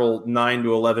several 9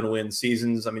 to 11 win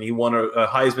seasons. I mean, he won a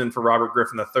Heisman for Robert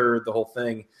Griffin III, the whole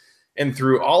thing. And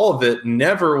through all of it,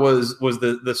 never was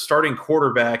the starting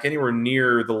quarterback anywhere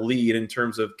near the lead in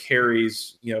terms of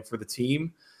carries, for the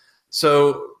team.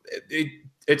 So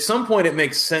at some point, it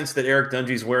makes sense that Eric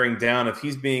Dungey's wearing down if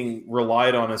he's being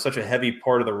relied on as such a heavy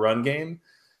part of the run game.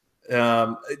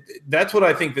 That's what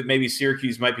I think that maybe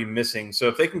Syracuse might be missing. So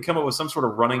if they can come up with some sort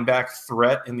of running back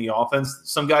threat in the offense,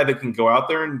 some guy that can go out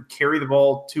there and carry the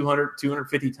ball 200,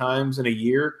 250 times in a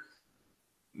year,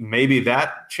 maybe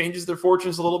that changes their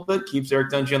fortunes a little bit, keeps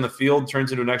Eric Dungey on the field,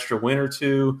 turns into an extra win or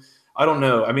two. I don't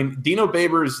know. I mean, Dino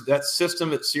Babers, that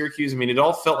system at Syracuse, I mean, it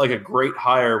all felt like a great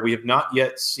hire. We have not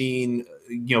yet seen,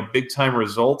 big-time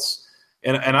results.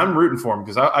 And I'm rooting for him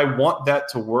because I want that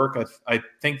to work. I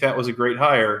think that was a great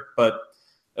hire, but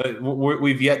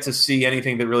we've yet to see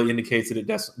anything that really indicates that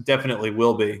it definitely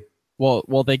will be.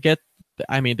 Well,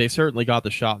 they certainly got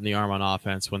the shot in the arm on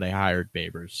offense when they hired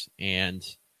Babers. And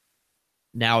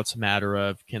now it's a matter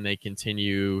of, can they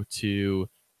continue to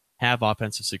have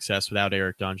offensive success without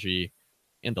Eric Dungey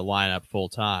in the lineup full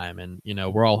time? And,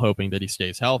 we're all hoping that he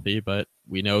stays healthy, but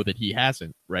we know that he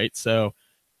hasn't, right? So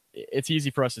it's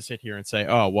easy for us to sit here and say,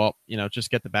 oh, well, just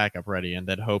get the backup ready and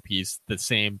then hope he's the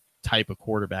same type of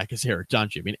quarterback as Eric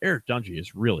Dungey. I mean, Eric Dungey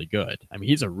is really good. I mean,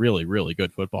 he's a really, really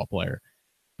good football player.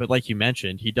 But like you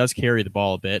mentioned, he does carry the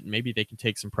ball a bit, and maybe they can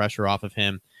take some pressure off of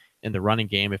him in the running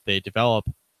game if they develop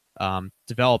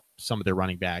some of their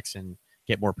running backs and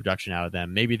get more production out of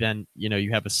them. Maybe then,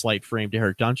 you have a slight framed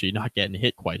Eric Dungey not getting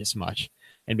hit quite as much,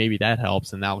 and maybe that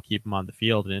helps, and that'll keep him on the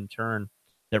field, and in turn,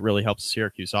 that really helps the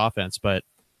Syracuse offense. But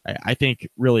I think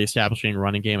really establishing a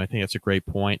running game, I think that's a great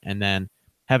point. And then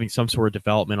having some sort of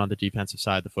development on the defensive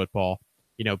side of the football,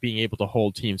 being able to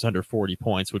hold teams under 40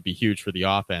 points would be huge for the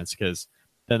offense, because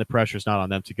then the pressure's not on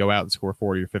them to go out and score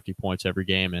 40 or 50 points every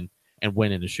game and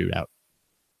win in a shootout.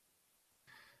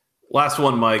 Last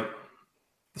one, Mike.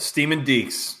 Steeman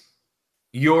Deeks.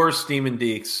 Your Steeman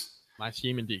Deeks. My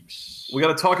Steeman Deeks. We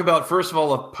got to talk about, first of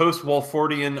all, a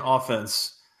post-Walfordian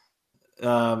offense.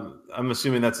 I'm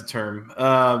assuming that's a term.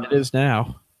 It is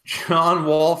now. John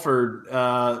Wolford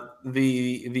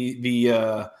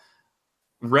the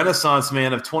Renaissance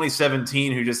man of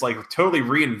 2017 who just like totally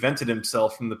reinvented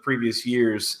himself from the previous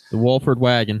years. The Wolford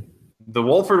Wagon. The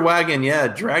Wolford Wagon, yeah,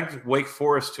 dragged Wake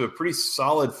Forest to a pretty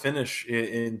solid finish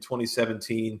in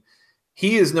 2017.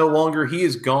 He is no longer, he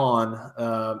is gone.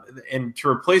 And to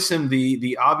replace him,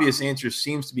 the obvious answer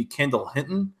seems to be Kendall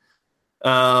Hinton.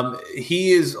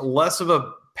 He is less of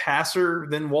a passer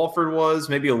than Wolford was,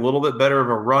 maybe a little bit better of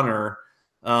a runner.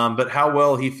 But how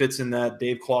well he fits in that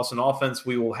Dave Clawson offense,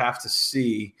 we will have to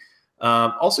see.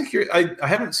 Also curious, I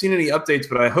haven't seen any updates,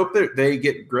 but I hope that they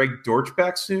get Greg Dortch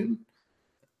back soon.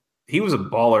 He was a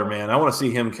baller, man. I want to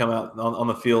see him come out on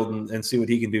the field and see what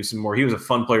he can do some more. He was a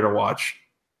fun player to watch.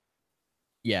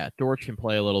 Yeah, Dortch can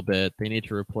play a little bit. They need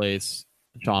to replace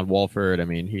John Wolford. I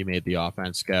mean, he made the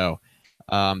offense go.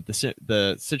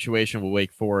 The situation with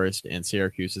Wake Forest and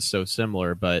Syracuse is so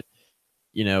similar, but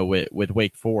you know, with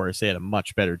Wake Forest, they had a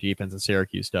much better defense than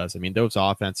Syracuse does. I mean, those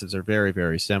offenses are very,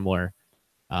 very similar.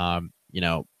 You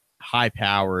know,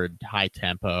 high-powered,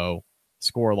 high-tempo,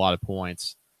 score a lot of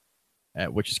points.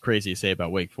 Which is crazy to say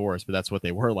about Wake Forest, but that's what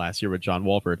they were last year with John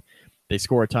Wolford. They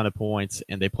score a ton of points,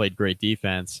 and they played great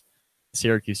defense.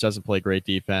 Syracuse doesn't play great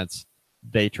defense.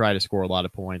 They try to score a lot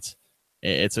of points.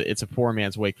 It's a poor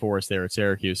man's Wake Forest there at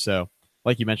Syracuse. So,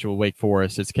 like you mentioned with Wake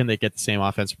Forest, it's can they get the same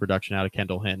offensive production out of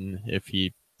Kendall Hinton if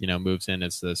he moves in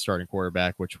as the starting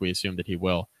quarterback, which we assume that he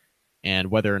will, and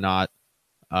whether or not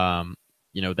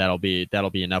that'll be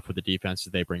enough with the defense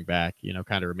that they bring back.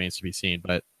 Kind of remains to be seen,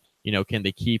 but. Can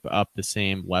they keep up the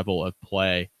same level of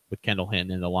play with Kendall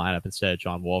Hinton in the lineup instead of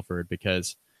John Wolford?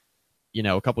 Because,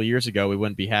 a couple of years ago, we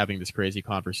wouldn't be having this crazy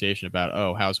conversation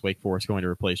about, how's Wake Forest going to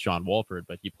replace John Wolford?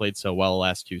 But he played so well the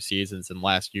last 2 seasons, and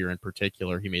last year in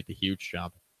particular, he made the huge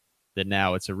jump that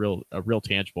now it's a real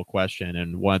tangible question,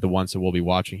 and one of the ones that we'll be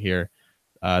watching here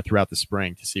throughout the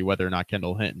spring to see whether or not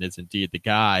Kendall Hinton is indeed the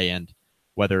guy and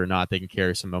whether or not they can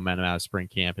carry some momentum out of spring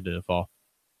camp into the fall.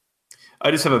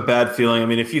 I just have a bad feeling. I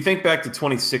mean, if you think back to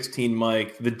 2016,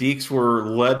 Mike, the Deacs were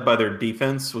led by their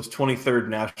defense, was 23rd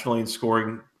nationally in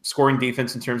scoring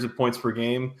defense in terms of points per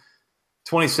game.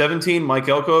 2017, Mike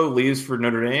Elko leaves for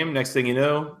Notre Dame. Next thing you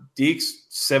know, Deacs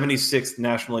 76th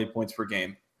nationally points per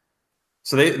game.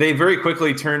 So they very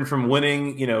quickly turned from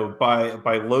winning,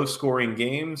 by low scoring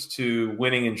games to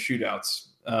winning in shootouts.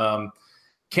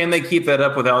 Can they keep that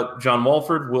up without John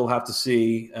Wolford? We'll have to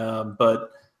see. But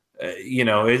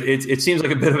it seems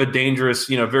like a bit of a dangerous,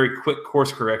 very quick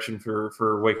course correction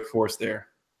for Wake Forest there.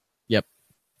 Yep.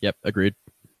 Agreed.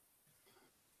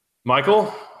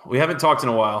 Michael, we haven't talked in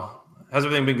a while. How's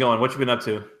everything been going? What you been up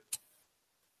to?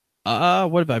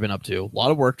 What have I been up to? A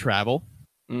lot of work travel.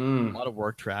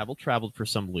 Traveled for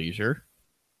some leisure.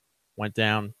 Went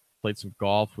down, played some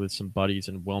golf with some buddies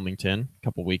in Wilmington a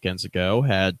couple weekends ago.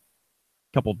 Had a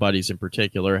couple buddies in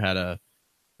particular had a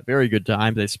very good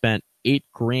time. They spent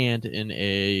 $8,000 in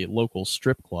a local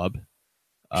strip club.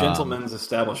 Gentlemen's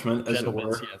establishment, as it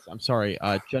were. Yes, I'm sorry.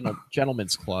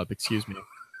 Gentlemen's club, excuse me.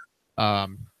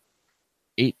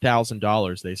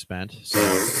 $8,000 they spent. So,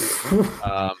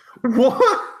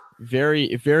 what?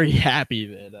 Very, very happy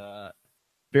that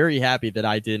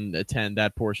I didn't attend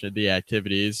that portion of the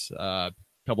activities.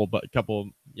 Couple,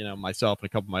 myself and a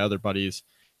couple of my other buddies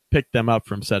picked them up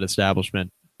from said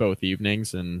establishment both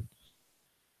evenings, and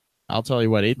I'll tell you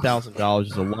what, $8,000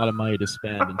 is a lot of money to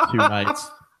spend in 2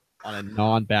 nights on a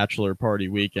non-bachelor party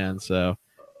weekend. So,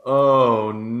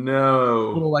 oh no,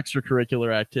 a little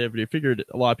extracurricular activity. I figured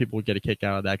a lot of people would get a kick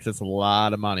out of that because it's a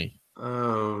lot of money.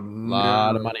 Oh no, a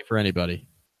lot of money for anybody.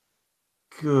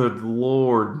 Good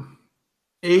Lord,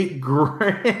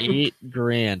 $8,000.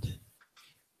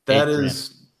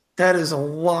 $8,000. That is a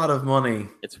lot of money.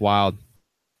 It's wild.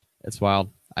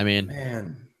 I mean,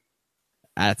 man,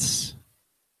 that's.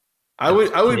 I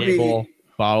would table, be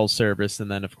bottle service,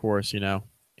 and then of course,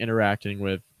 interacting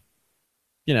with,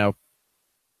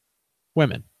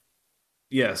 women.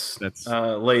 Yes, that's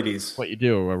ladies. What you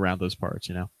do around those parts,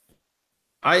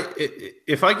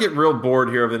 If I get real bored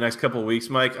here over the next couple of weeks,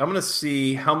 Mike, I'm going to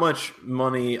see how much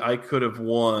money I could have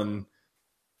won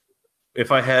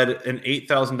if I had an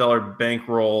 $8,000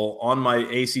 bankroll on my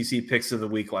ACC picks of the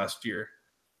week last year,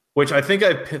 which I think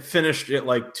I finished at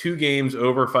like 2 games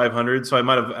over 500. So I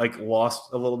might have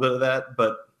lost a little bit of that,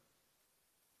 but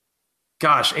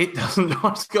gosh,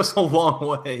 $8,000 goes a long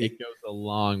way. It goes a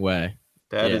long way.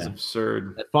 That is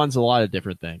absurd. It funds a lot of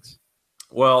different things.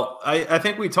 Well, I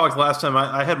think we talked last time.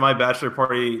 I had my bachelor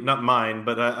party, not mine,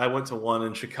 but I went to one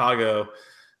in Chicago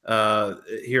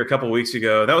here a couple of weeks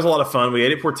ago. That was a lot of fun. We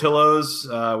ate at Portillo's.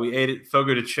 We ate at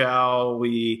Fogo de Chao.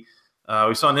 We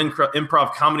We saw an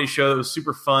improv comedy show that was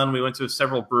super fun. We went to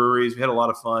several breweries. We had a lot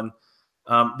of fun.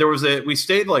 We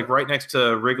stayed like right next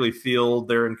to Wrigley Field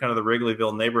there in kind of the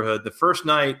Wrigleyville neighborhood. The first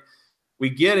night we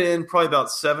get in probably about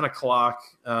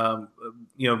 7:00.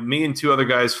 Me and two other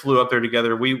guys flew up there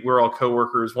together. We're all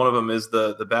coworkers. One of them is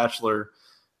the Bachelor.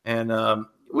 And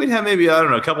we'd have maybe, I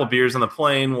don't know, a couple of beers on the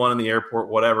plane, one in the airport,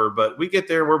 whatever. But we get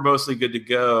there, we're mostly good to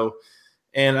go.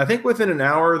 And I think within an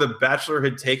hour, the Bachelor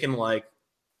had taken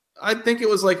I think it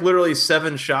was literally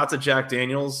 7 shots of Jack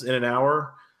Daniels in an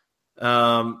hour.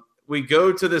 We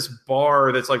go to this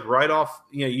bar that's right off,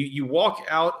 you walk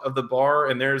out of the bar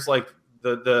and there's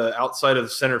the outside of the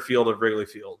center field of Wrigley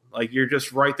Field. You're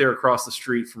just right there across the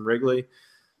street from Wrigley.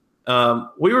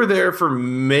 We were there for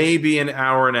maybe an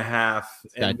hour and a half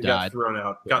and got thrown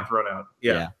out.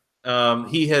 Yeah.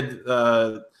 He had,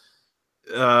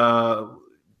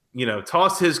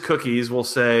 tossed his cookies, we'll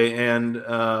say, and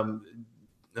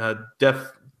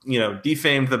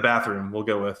defamed the bathroom, we'll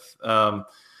go with.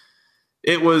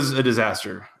 It was a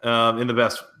disaster in the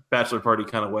best bachelor party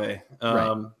kind of way.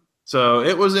 Right. So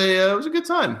it was a good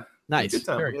time. Nice. Good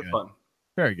time. Very we had good. fun.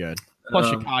 Very good. Plus,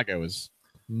 Chicago is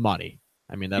money.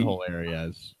 I mean, that whole area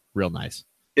is real nice.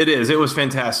 It is. It was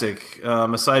fantastic.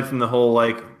 Aside from the whole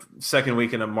second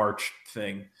weekend of March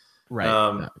thing. Right.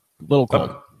 A little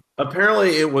cold.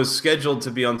 Apparently, it was scheduled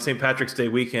to be on St. Patrick's Day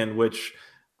weekend, which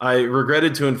I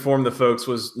regretted to inform the folks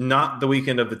was not the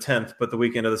weekend of the 10th, but the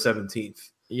weekend of the 17th.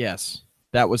 Yes.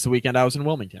 That was the weekend I was in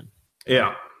Wilmington.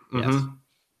 Yeah. Mm-hmm. Yes.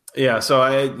 Yeah. So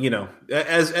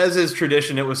as is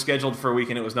tradition, it was scheduled for a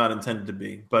weekend it was not intended to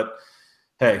be. But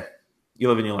hey, you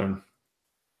live and you learn.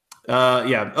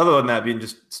 Other than that,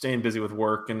 just staying busy with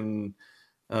work and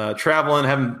traveling,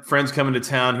 having friends coming to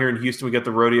town here in Houston. We got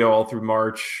the rodeo all through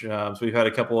March. So we've had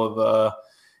a couple of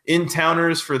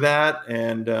in-towners for that,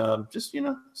 and just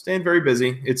staying very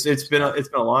busy. It's been a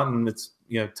lot, and it's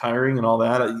tiring and all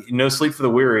that. No sleep for the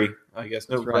weary, I guess.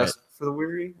 No rest for the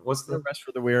weary. What's the rest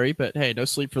for the weary? But hey, no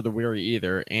sleep for the weary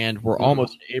either. And we're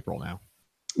almost in April now.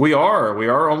 We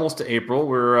are almost to April.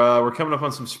 We're coming up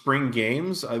on some spring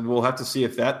games. We'll have to see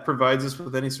if that provides us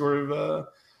with any sort of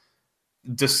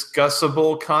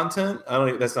discussable content.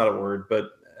 That's not a word, but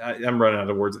I'm running out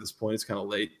of words at this point. It's kind of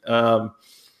late. I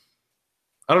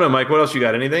don't know, Mike. What else you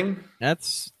got? Anything?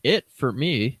 That's it for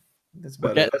me. That's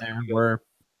we're getting there. We're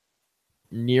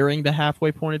nearing the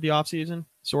halfway point of the off season,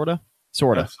 sorta.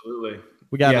 Absolutely.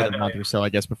 We got another month or so, I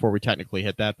guess, before we technically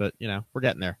hit that. But we're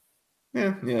getting there.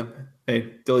 Yeah.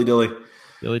 Hey, dilly. Mike,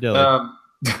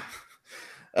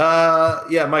 I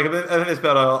think that's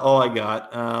about all I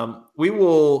got. We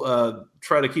will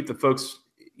try to keep the folks,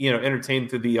 entertained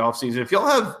through the off season. If you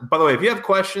have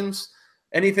questions,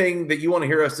 anything that you want to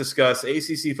hear us discuss,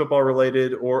 ACC football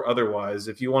related or otherwise,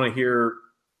 if you want to hear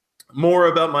more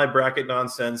about my bracket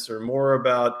nonsense or more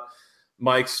about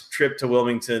Mike's trip to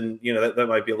Wilmington, that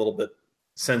might be a little bit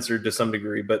censored to some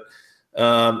degree, but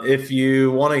if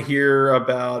you want to hear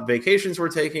about vacations we're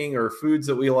taking or foods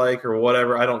that we like or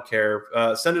whatever, I don't care.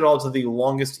 Send it all to the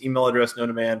longest email address known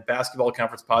to man,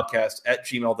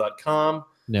 basketballconferencepodcast@gmail.com.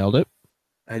 Nailed it.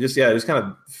 I just kind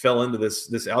of fell into this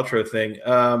outro thing.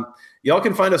 Y'all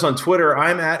can find us on Twitter.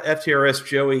 I'm at FTRS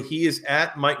Joey. He is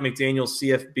at Mike McDaniel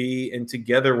CFB, and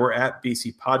together we're at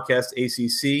BC Podcast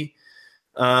ACC.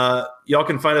 Y'all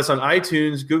can find us on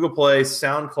iTunes, Google Play,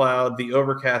 SoundCloud, the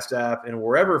Overcast app, and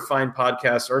wherever fine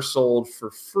podcasts are sold for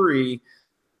free,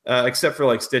 except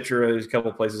for Stitcher. There's a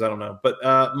couple of places, I don't know. But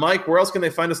Mike, where else can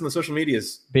they find us on the social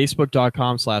medias?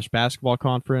 Facebook.com/basketball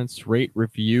conference. Rate,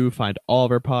 review, find all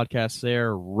of our podcasts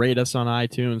there. Rate us on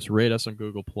iTunes, rate us on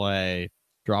Google Play,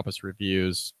 drop us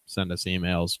reviews, send us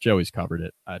emails. Joey's covered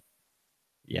it.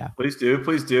 Yeah. Please do.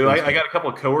 I got a couple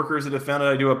of coworkers that have found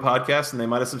out I do a podcast and they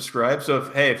might have subscribed.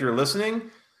 So if you're listening,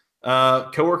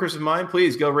 coworkers of mine,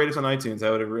 please go rate us on iTunes. I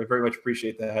would very much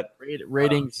appreciate that.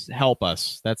 Ratings help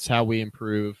us. That's how we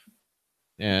improve.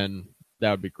 And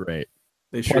that would be great.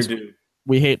 They sure do.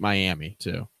 We hate Miami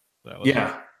too. So let's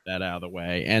get that out of the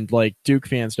way. And Duke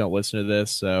fans don't listen to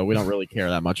this, so we don't really care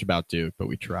that much about Duke, but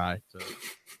we try. So.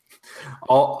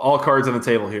 All cards on the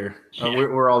table here. Yeah.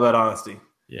 We're all that honesty.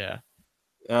 Yeah.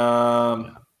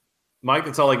 Mike,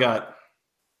 that's all I got.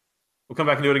 We'll come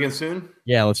back and do it again soon.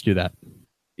 Yeah, let's do that.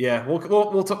 Yeah,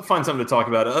 we'll find something to talk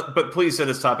about. But please send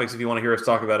us topics if you want to hear us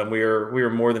talk about them. We are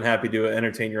more than happy to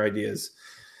entertain your ideas.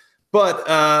 But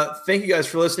thank you guys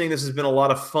for listening. This has been a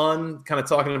lot of fun, kind of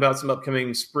talking about some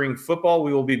upcoming spring football.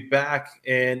 We will be back,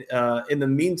 and in the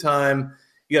meantime,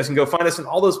 you guys can go find us in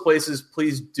all those places.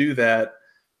 Please do that.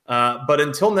 But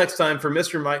until next time, for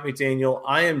Mr. Mike McDaniel,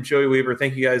 I am Joey Weaver.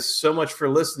 Thank you guys so much for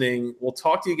listening. We'll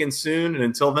talk to you again soon. And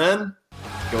until then,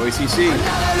 Go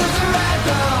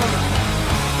ACC.